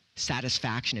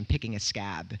satisfaction in picking a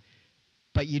scab,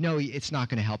 but it's not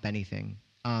going to help anything,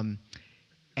 and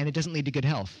it doesn't lead to good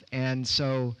health. And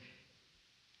so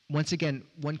once again,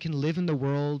 one can live in the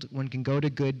world, one can go to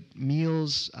good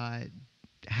meals,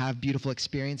 have beautiful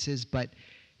experiences, but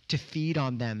to feed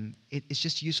on them, it's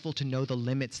just useful to know the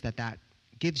limits that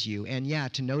gives you. And yeah,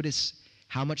 to notice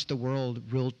how much the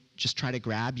world will just try to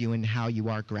grab you and how you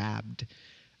are grabbed.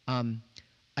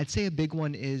 I'd say a big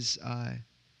one is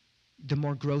the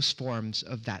more gross forms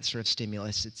of that sort of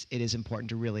stimulus. It is important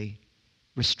to really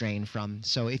restrain from.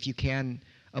 So if you can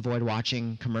avoid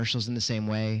watching commercials in the same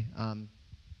way, and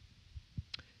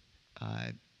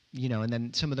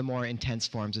then some of the more intense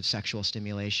forms of sexual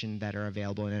stimulation that are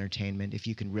available in entertainment, if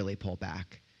you can really pull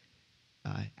back,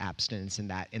 abstinence in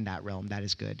that realm, that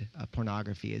is good.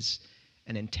 Pornography is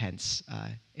an intense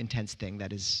thing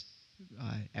that is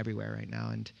everywhere right now,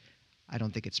 and I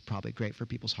don't think it's probably great for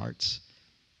people's hearts.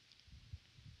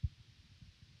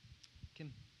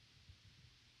 Kim?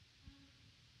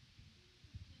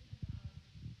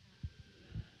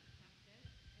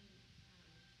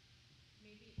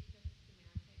 Maybe it's just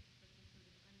semantics, but the sort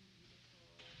of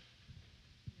unbeautiful,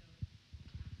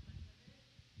 aspect of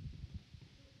it.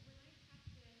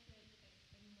 So when I practice it,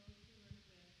 I mostly work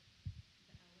with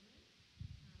the elements,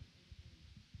 and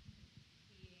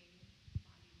seeing the body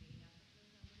made up of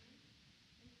those elements.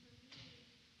 And for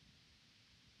me,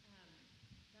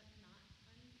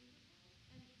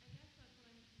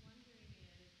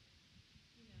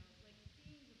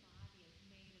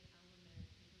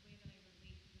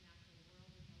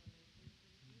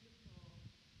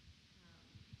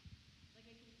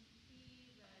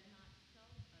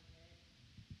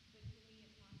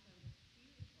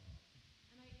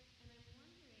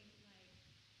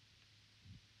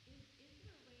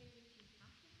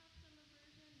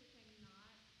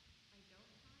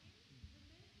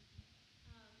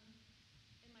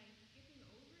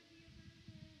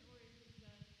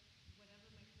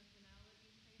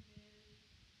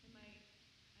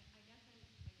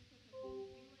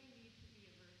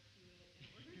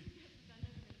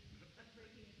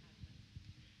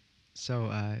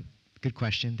 So, good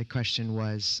question. The question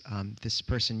was, this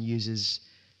person uses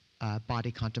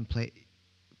body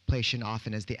contemplation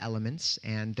often as the elements,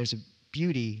 and there's a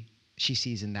beauty she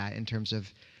sees in that in terms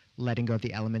of letting go of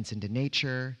the elements into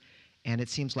nature, and it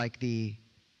seems like the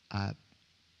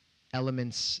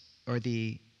elements or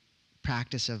the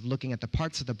practice of looking at the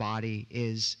parts of the body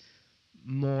is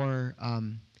more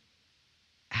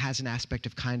has an aspect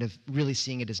of kind of really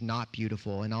seeing it as not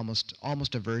beautiful and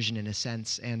almost aversion in a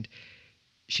sense. And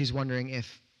she's wondering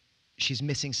if she's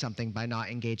missing something by not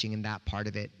engaging in that part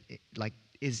of it. Like,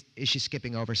 is she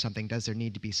skipping over something? Does there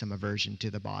need to be some aversion to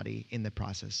the body in the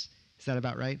process? Is that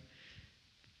about right?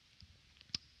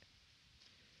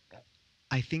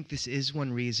 I think this is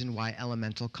one reason why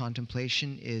elemental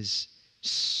contemplation is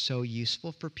so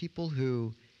useful for people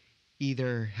who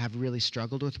either have really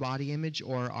struggled with body image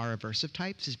or are aversive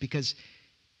types, is because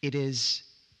it is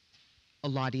a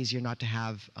lot easier not to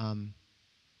have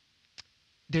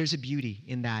there's a beauty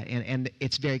in that, and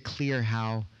it's very clear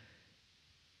how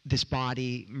this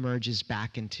body merges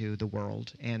back into the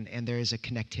world, and there is a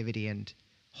connectivity and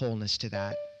wholeness to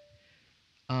that.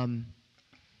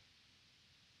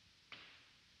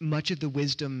 Much of the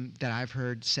wisdom that I've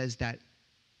heard says that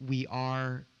we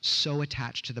are so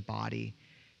attached to the body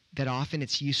that often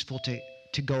it's useful to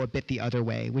go a bit the other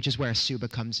way, which is where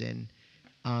Asubha comes in.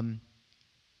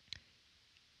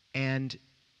 And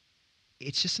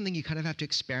it's just something you kind of have to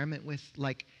experiment with,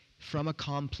 like from a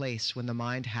calm place when the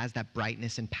mind has that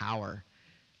brightness and power.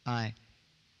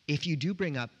 If you do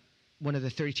bring up one of the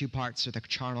 32 parts or the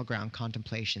charnel ground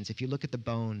contemplations, if you look at the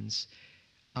bones,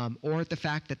 or at the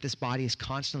fact that this body is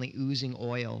constantly oozing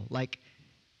oil, like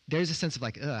there's a sense of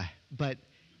like, ugh, but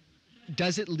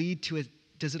does it lead to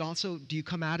does it also, do you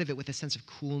come out of it with a sense of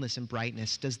coolness and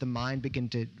brightness? Does the mind begin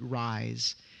to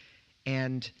rise?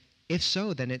 And if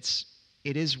so, then it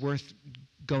is worth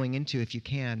going into if you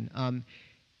can.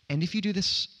 And if you do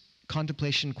this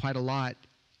contemplation quite a lot,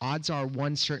 odds are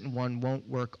one certain one won't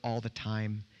work all the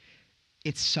time.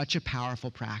 It's such a powerful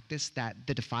practice that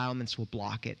the defilements will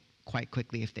block it quite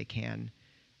quickly if they can.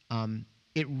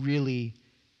 It really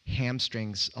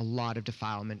hamstrings a lot of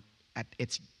defilement.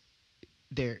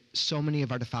 So many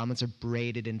of our defilements are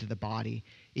braided into the body.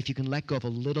 If you can let go of a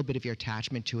little bit of your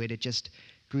attachment to it, it just,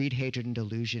 greed, hatred, and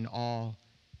delusion all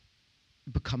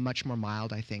become much more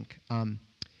mild, I think.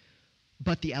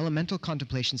 But the elemental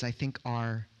contemplations, I think,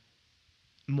 are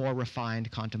more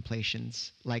refined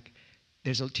contemplations. Like,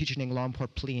 there's a teacher named Longpo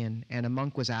Plian, and a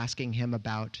monk was asking him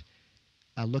about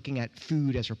looking at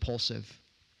food as repulsive,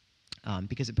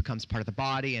 because it becomes part of the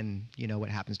body, and you know what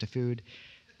happens to food.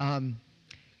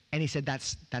 And he said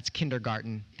that's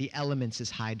kindergarten. The elements is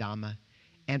high Dhamma.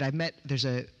 And there's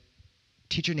a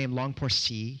teacher named Longpo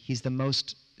Si. He's the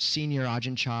most senior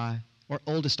Ajahn Chah, or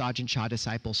oldest Ajahn Chah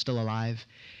disciple still alive.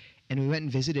 And we went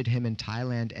and visited him in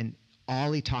Thailand, and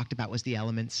all he talked about was the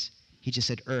elements. He just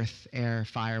said earth, air,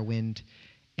 fire, wind,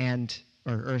 or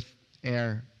earth,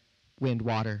 air, wind,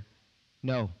 water.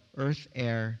 No, earth,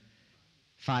 air,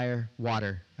 fire,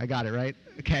 water. I got it, right?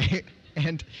 Okay.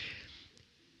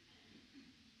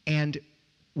 And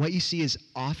what you see is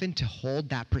often to hold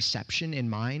that perception in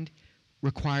mind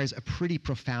requires a pretty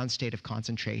profound state of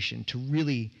concentration to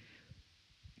really,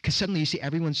 because suddenly you see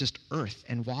everyone's just earth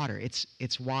and water.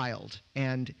 It's wild.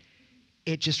 And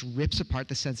it just rips apart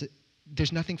the sense that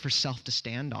there's nothing for self to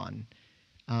stand on.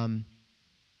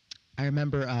 I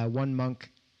remember one monk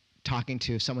talking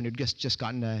to someone who'd just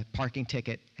gotten a parking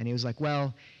ticket, and he was like,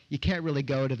 well, you can't really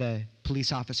go to the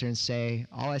police officer and say,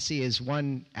 all I see is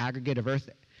one aggregate of earth,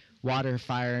 water,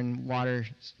 fire, and water,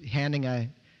 handing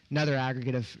another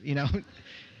aggregate of,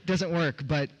 doesn't work,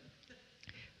 but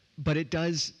it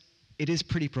is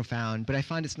pretty profound, but I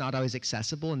find it's not always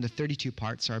accessible, and the 32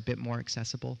 parts are a bit more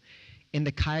accessible. In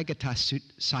the Kayagata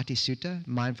Sati Sutta,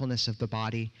 mindfulness of the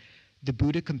body, the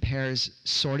Buddha compares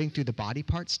sorting through the body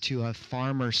parts to a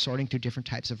farmer sorting through different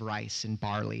types of rice and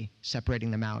barley,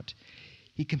 separating them out.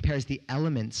 He compares the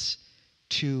elements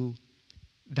to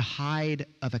the hide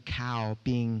of a cow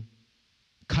being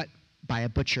cut by a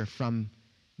butcher from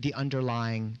the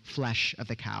underlying flesh of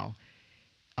the cow,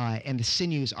 and the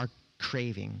sinews are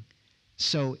craving.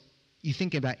 So you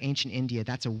think about ancient India,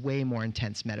 that's a way more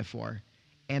intense metaphor.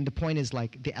 And the point is,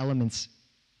 like, the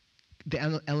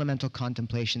elemental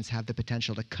contemplations have the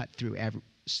potential to cut through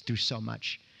so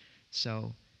much.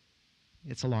 So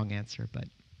it's a long answer, but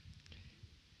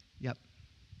yep.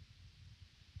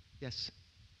 Yes.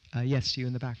 Yes, you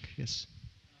in the back. Yes.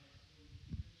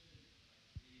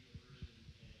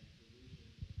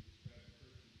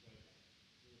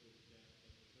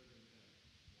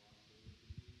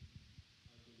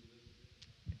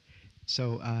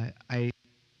 So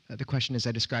the question is,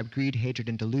 I described greed, hatred,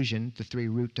 and delusion, the three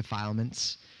root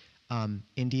defilements,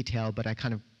 in detail, but I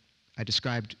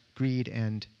described greed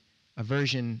and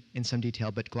aversion in some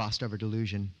detail, but glossed over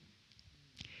delusion.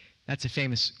 That's a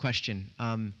famous question.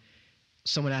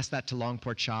 Someone asked that to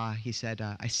Longpo Cha. He said,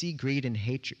 I see greed and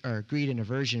hatred, or greed and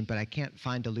aversion, but I can't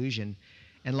find delusion.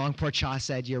 And Longpo Cha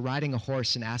said, you're riding a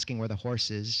horse and asking where the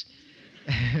horse is.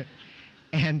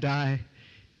 And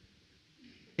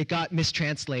it got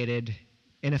mistranslated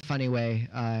in a funny way.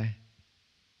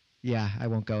 Yeah, I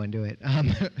won't go into it.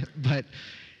 But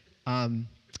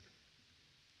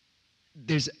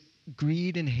there's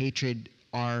greed and hatred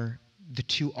are the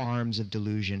two arms of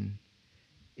delusion.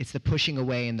 It's the pushing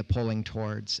away and the pulling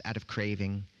towards out of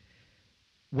craving.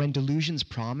 When delusion's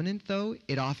prominent, though,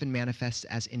 it often manifests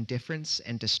as indifference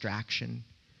and distraction.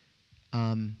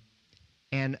 And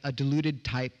a deluded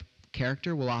type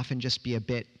character will often just be a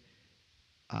bit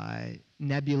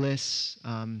nebulous,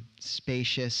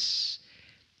 spacious.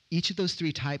 Each of those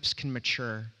three types can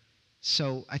mature.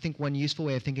 So I think one useful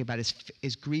way of thinking about it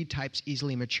is greed types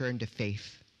easily mature into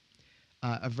faith.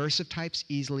 Aversive types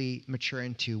easily mature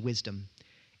into wisdom.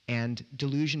 And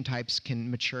delusion types can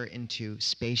mature into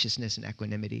spaciousness and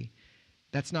equanimity.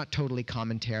 That's not totally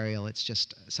commentarial. It's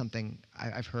just something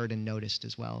I've heard and noticed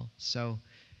as well. So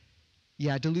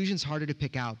yeah, delusion's harder to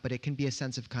pick out, but it can be a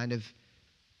sense of kind of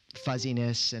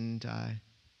fuzziness and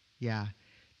yeah.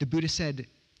 The Buddha said,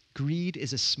 greed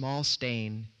is a small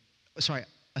stain,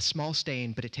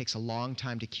 but it takes a long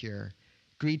time to cure.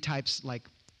 Greed types, like,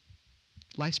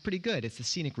 life's pretty good. It's the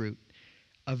scenic route.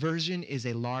 Aversion is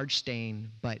a large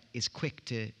stain, but is quick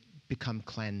to become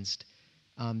cleansed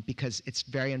because it's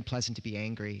very unpleasant to be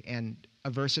angry. And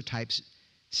aversive types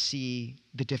see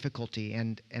the difficulty,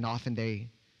 and often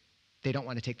they don't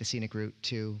want to take the scenic route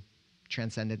to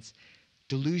transcendence.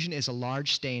 Delusion is a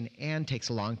large stain and takes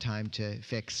a long time to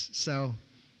fix. So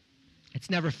it's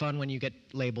never fun when you get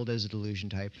labeled as a delusion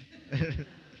type.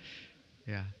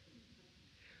 Yeah.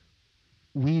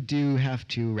 We do have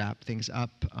to wrap things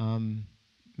up.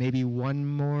 Maybe one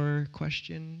more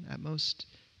question at most.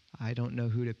 I don't know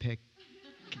who to pick.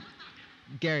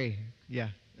 Gary, yeah.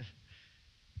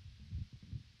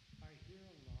 I hear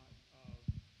a lot of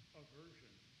aversion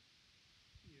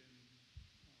in,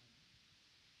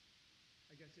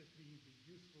 I guess, just being the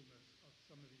usefulness of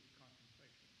some of these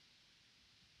contemplations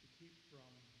to keep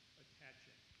from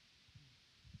attaching.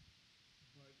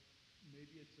 But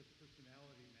maybe it's a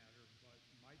personality matter, but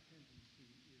my tendency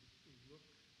is to look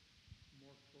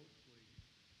more closely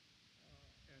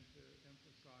and to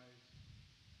emphasize,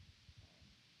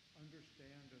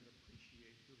 understand and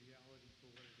appreciate the reality for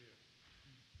what it is,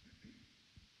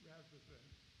 rather than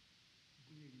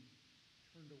being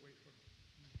turned away from it.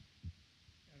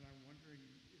 And I'm wondering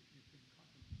if you can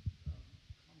comment on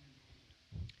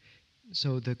that.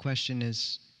 So the question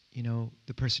is,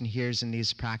 the person hears in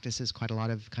these practices quite a lot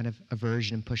of kind of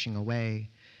aversion and pushing away,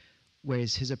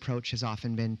 whereas his approach has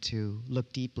often been to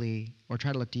look deeply or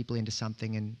try to look deeply into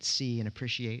something and see and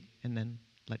appreciate and then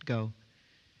let go.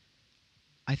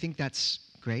 I think that's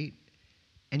great.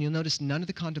 And you'll notice none of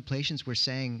the contemplations we're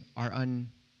saying are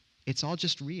it's all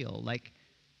just real. Like,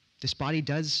 this body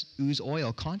does ooze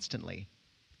oil constantly.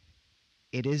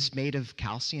 It is made of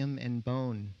calcium and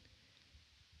bone.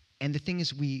 And the thing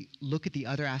is, we look at the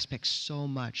other aspects so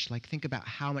much. Like, think about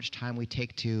how much time we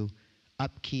take to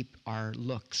upkeep our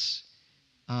looks.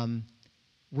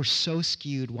 We're so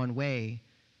skewed one way.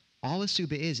 All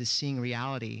Asubha is seeing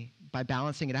reality by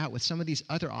balancing it out with some of these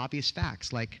other obvious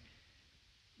facts, like,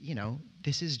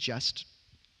 this is just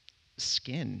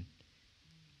skin.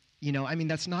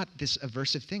 That's not this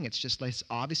aversive thing. It's just like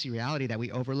obviously reality that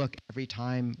we overlook every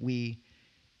time we,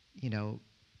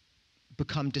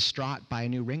 become distraught by a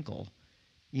new wrinkle,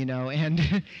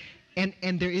 and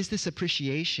and there is this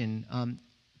appreciation.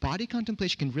 Body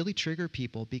contemplation can really trigger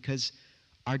people because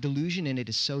our delusion in it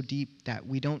is so deep that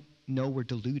we don't know we're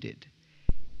deluded.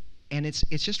 And it's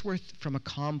just worth, from a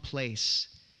calm place,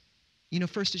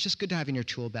 first, it's just good to have in your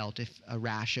tool belt if a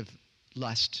rash of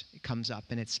lust comes up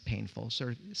and it's painful.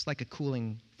 So it's like a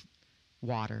cooling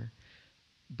water.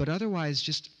 But otherwise,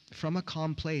 just from a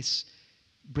calm place,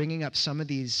 bringing up some of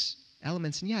these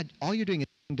elements, and yeah, all you're doing is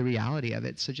the reality of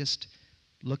it. So just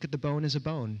look at the bone as a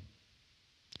bone.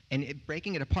 And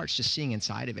breaking it apart is just seeing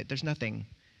inside of it. There's nothing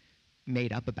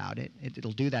made up about it.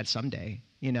 It'll do that someday,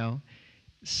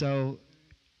 So,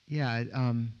 yeah,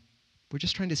 we're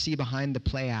just trying to see behind the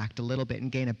play act a little bit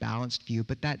and gain a balanced view.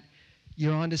 But that,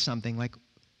 you're onto something. Like,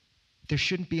 there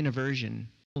shouldn't be an aversion,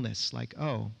 like,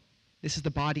 oh, this is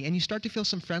the body. And you start to feel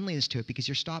some friendliness to it because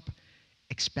you stop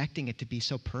expecting it to be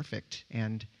so perfect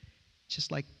and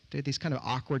just like they're these kind of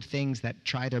awkward things that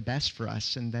try their best for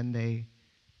us, and then they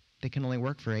can only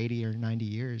work for 80 or 90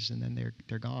 years, and then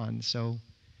they're gone. So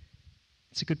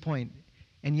it's a good point.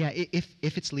 And yeah, if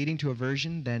it's leading to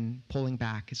aversion, then pulling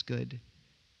back is good.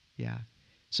 Yeah.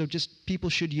 So just people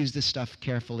should use this stuff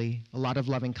carefully, a lot of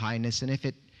loving kindness, and if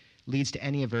it leads to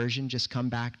any aversion, just come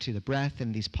back to the breath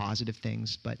and these positive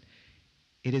things. But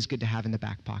it is good to have in the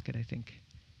back pocket, I think.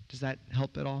 Does that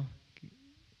help at all? Kind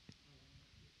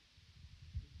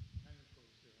of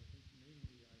goes there. I think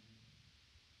mainly I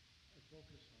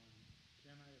focus on,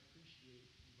 can I appreciate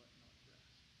but not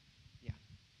grasp? Yeah.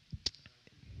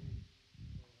 Appreciate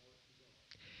and go all it to go.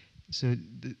 So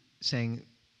saying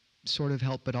sort of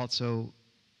help, but also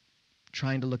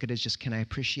trying to look at it as just can I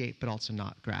appreciate but also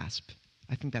not grasp.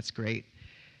 I think that's great.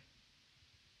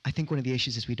 I think one of the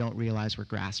issues is we don't realize we're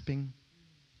grasping,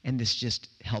 and this just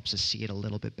helps us see it a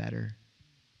little bit better.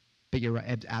 But you're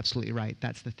right, absolutely right.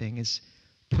 That's the thing, is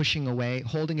pushing away,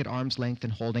 holding at arm's length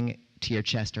and holding it to your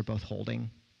chest are both holding.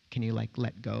 Can you like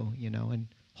let go, and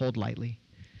hold lightly?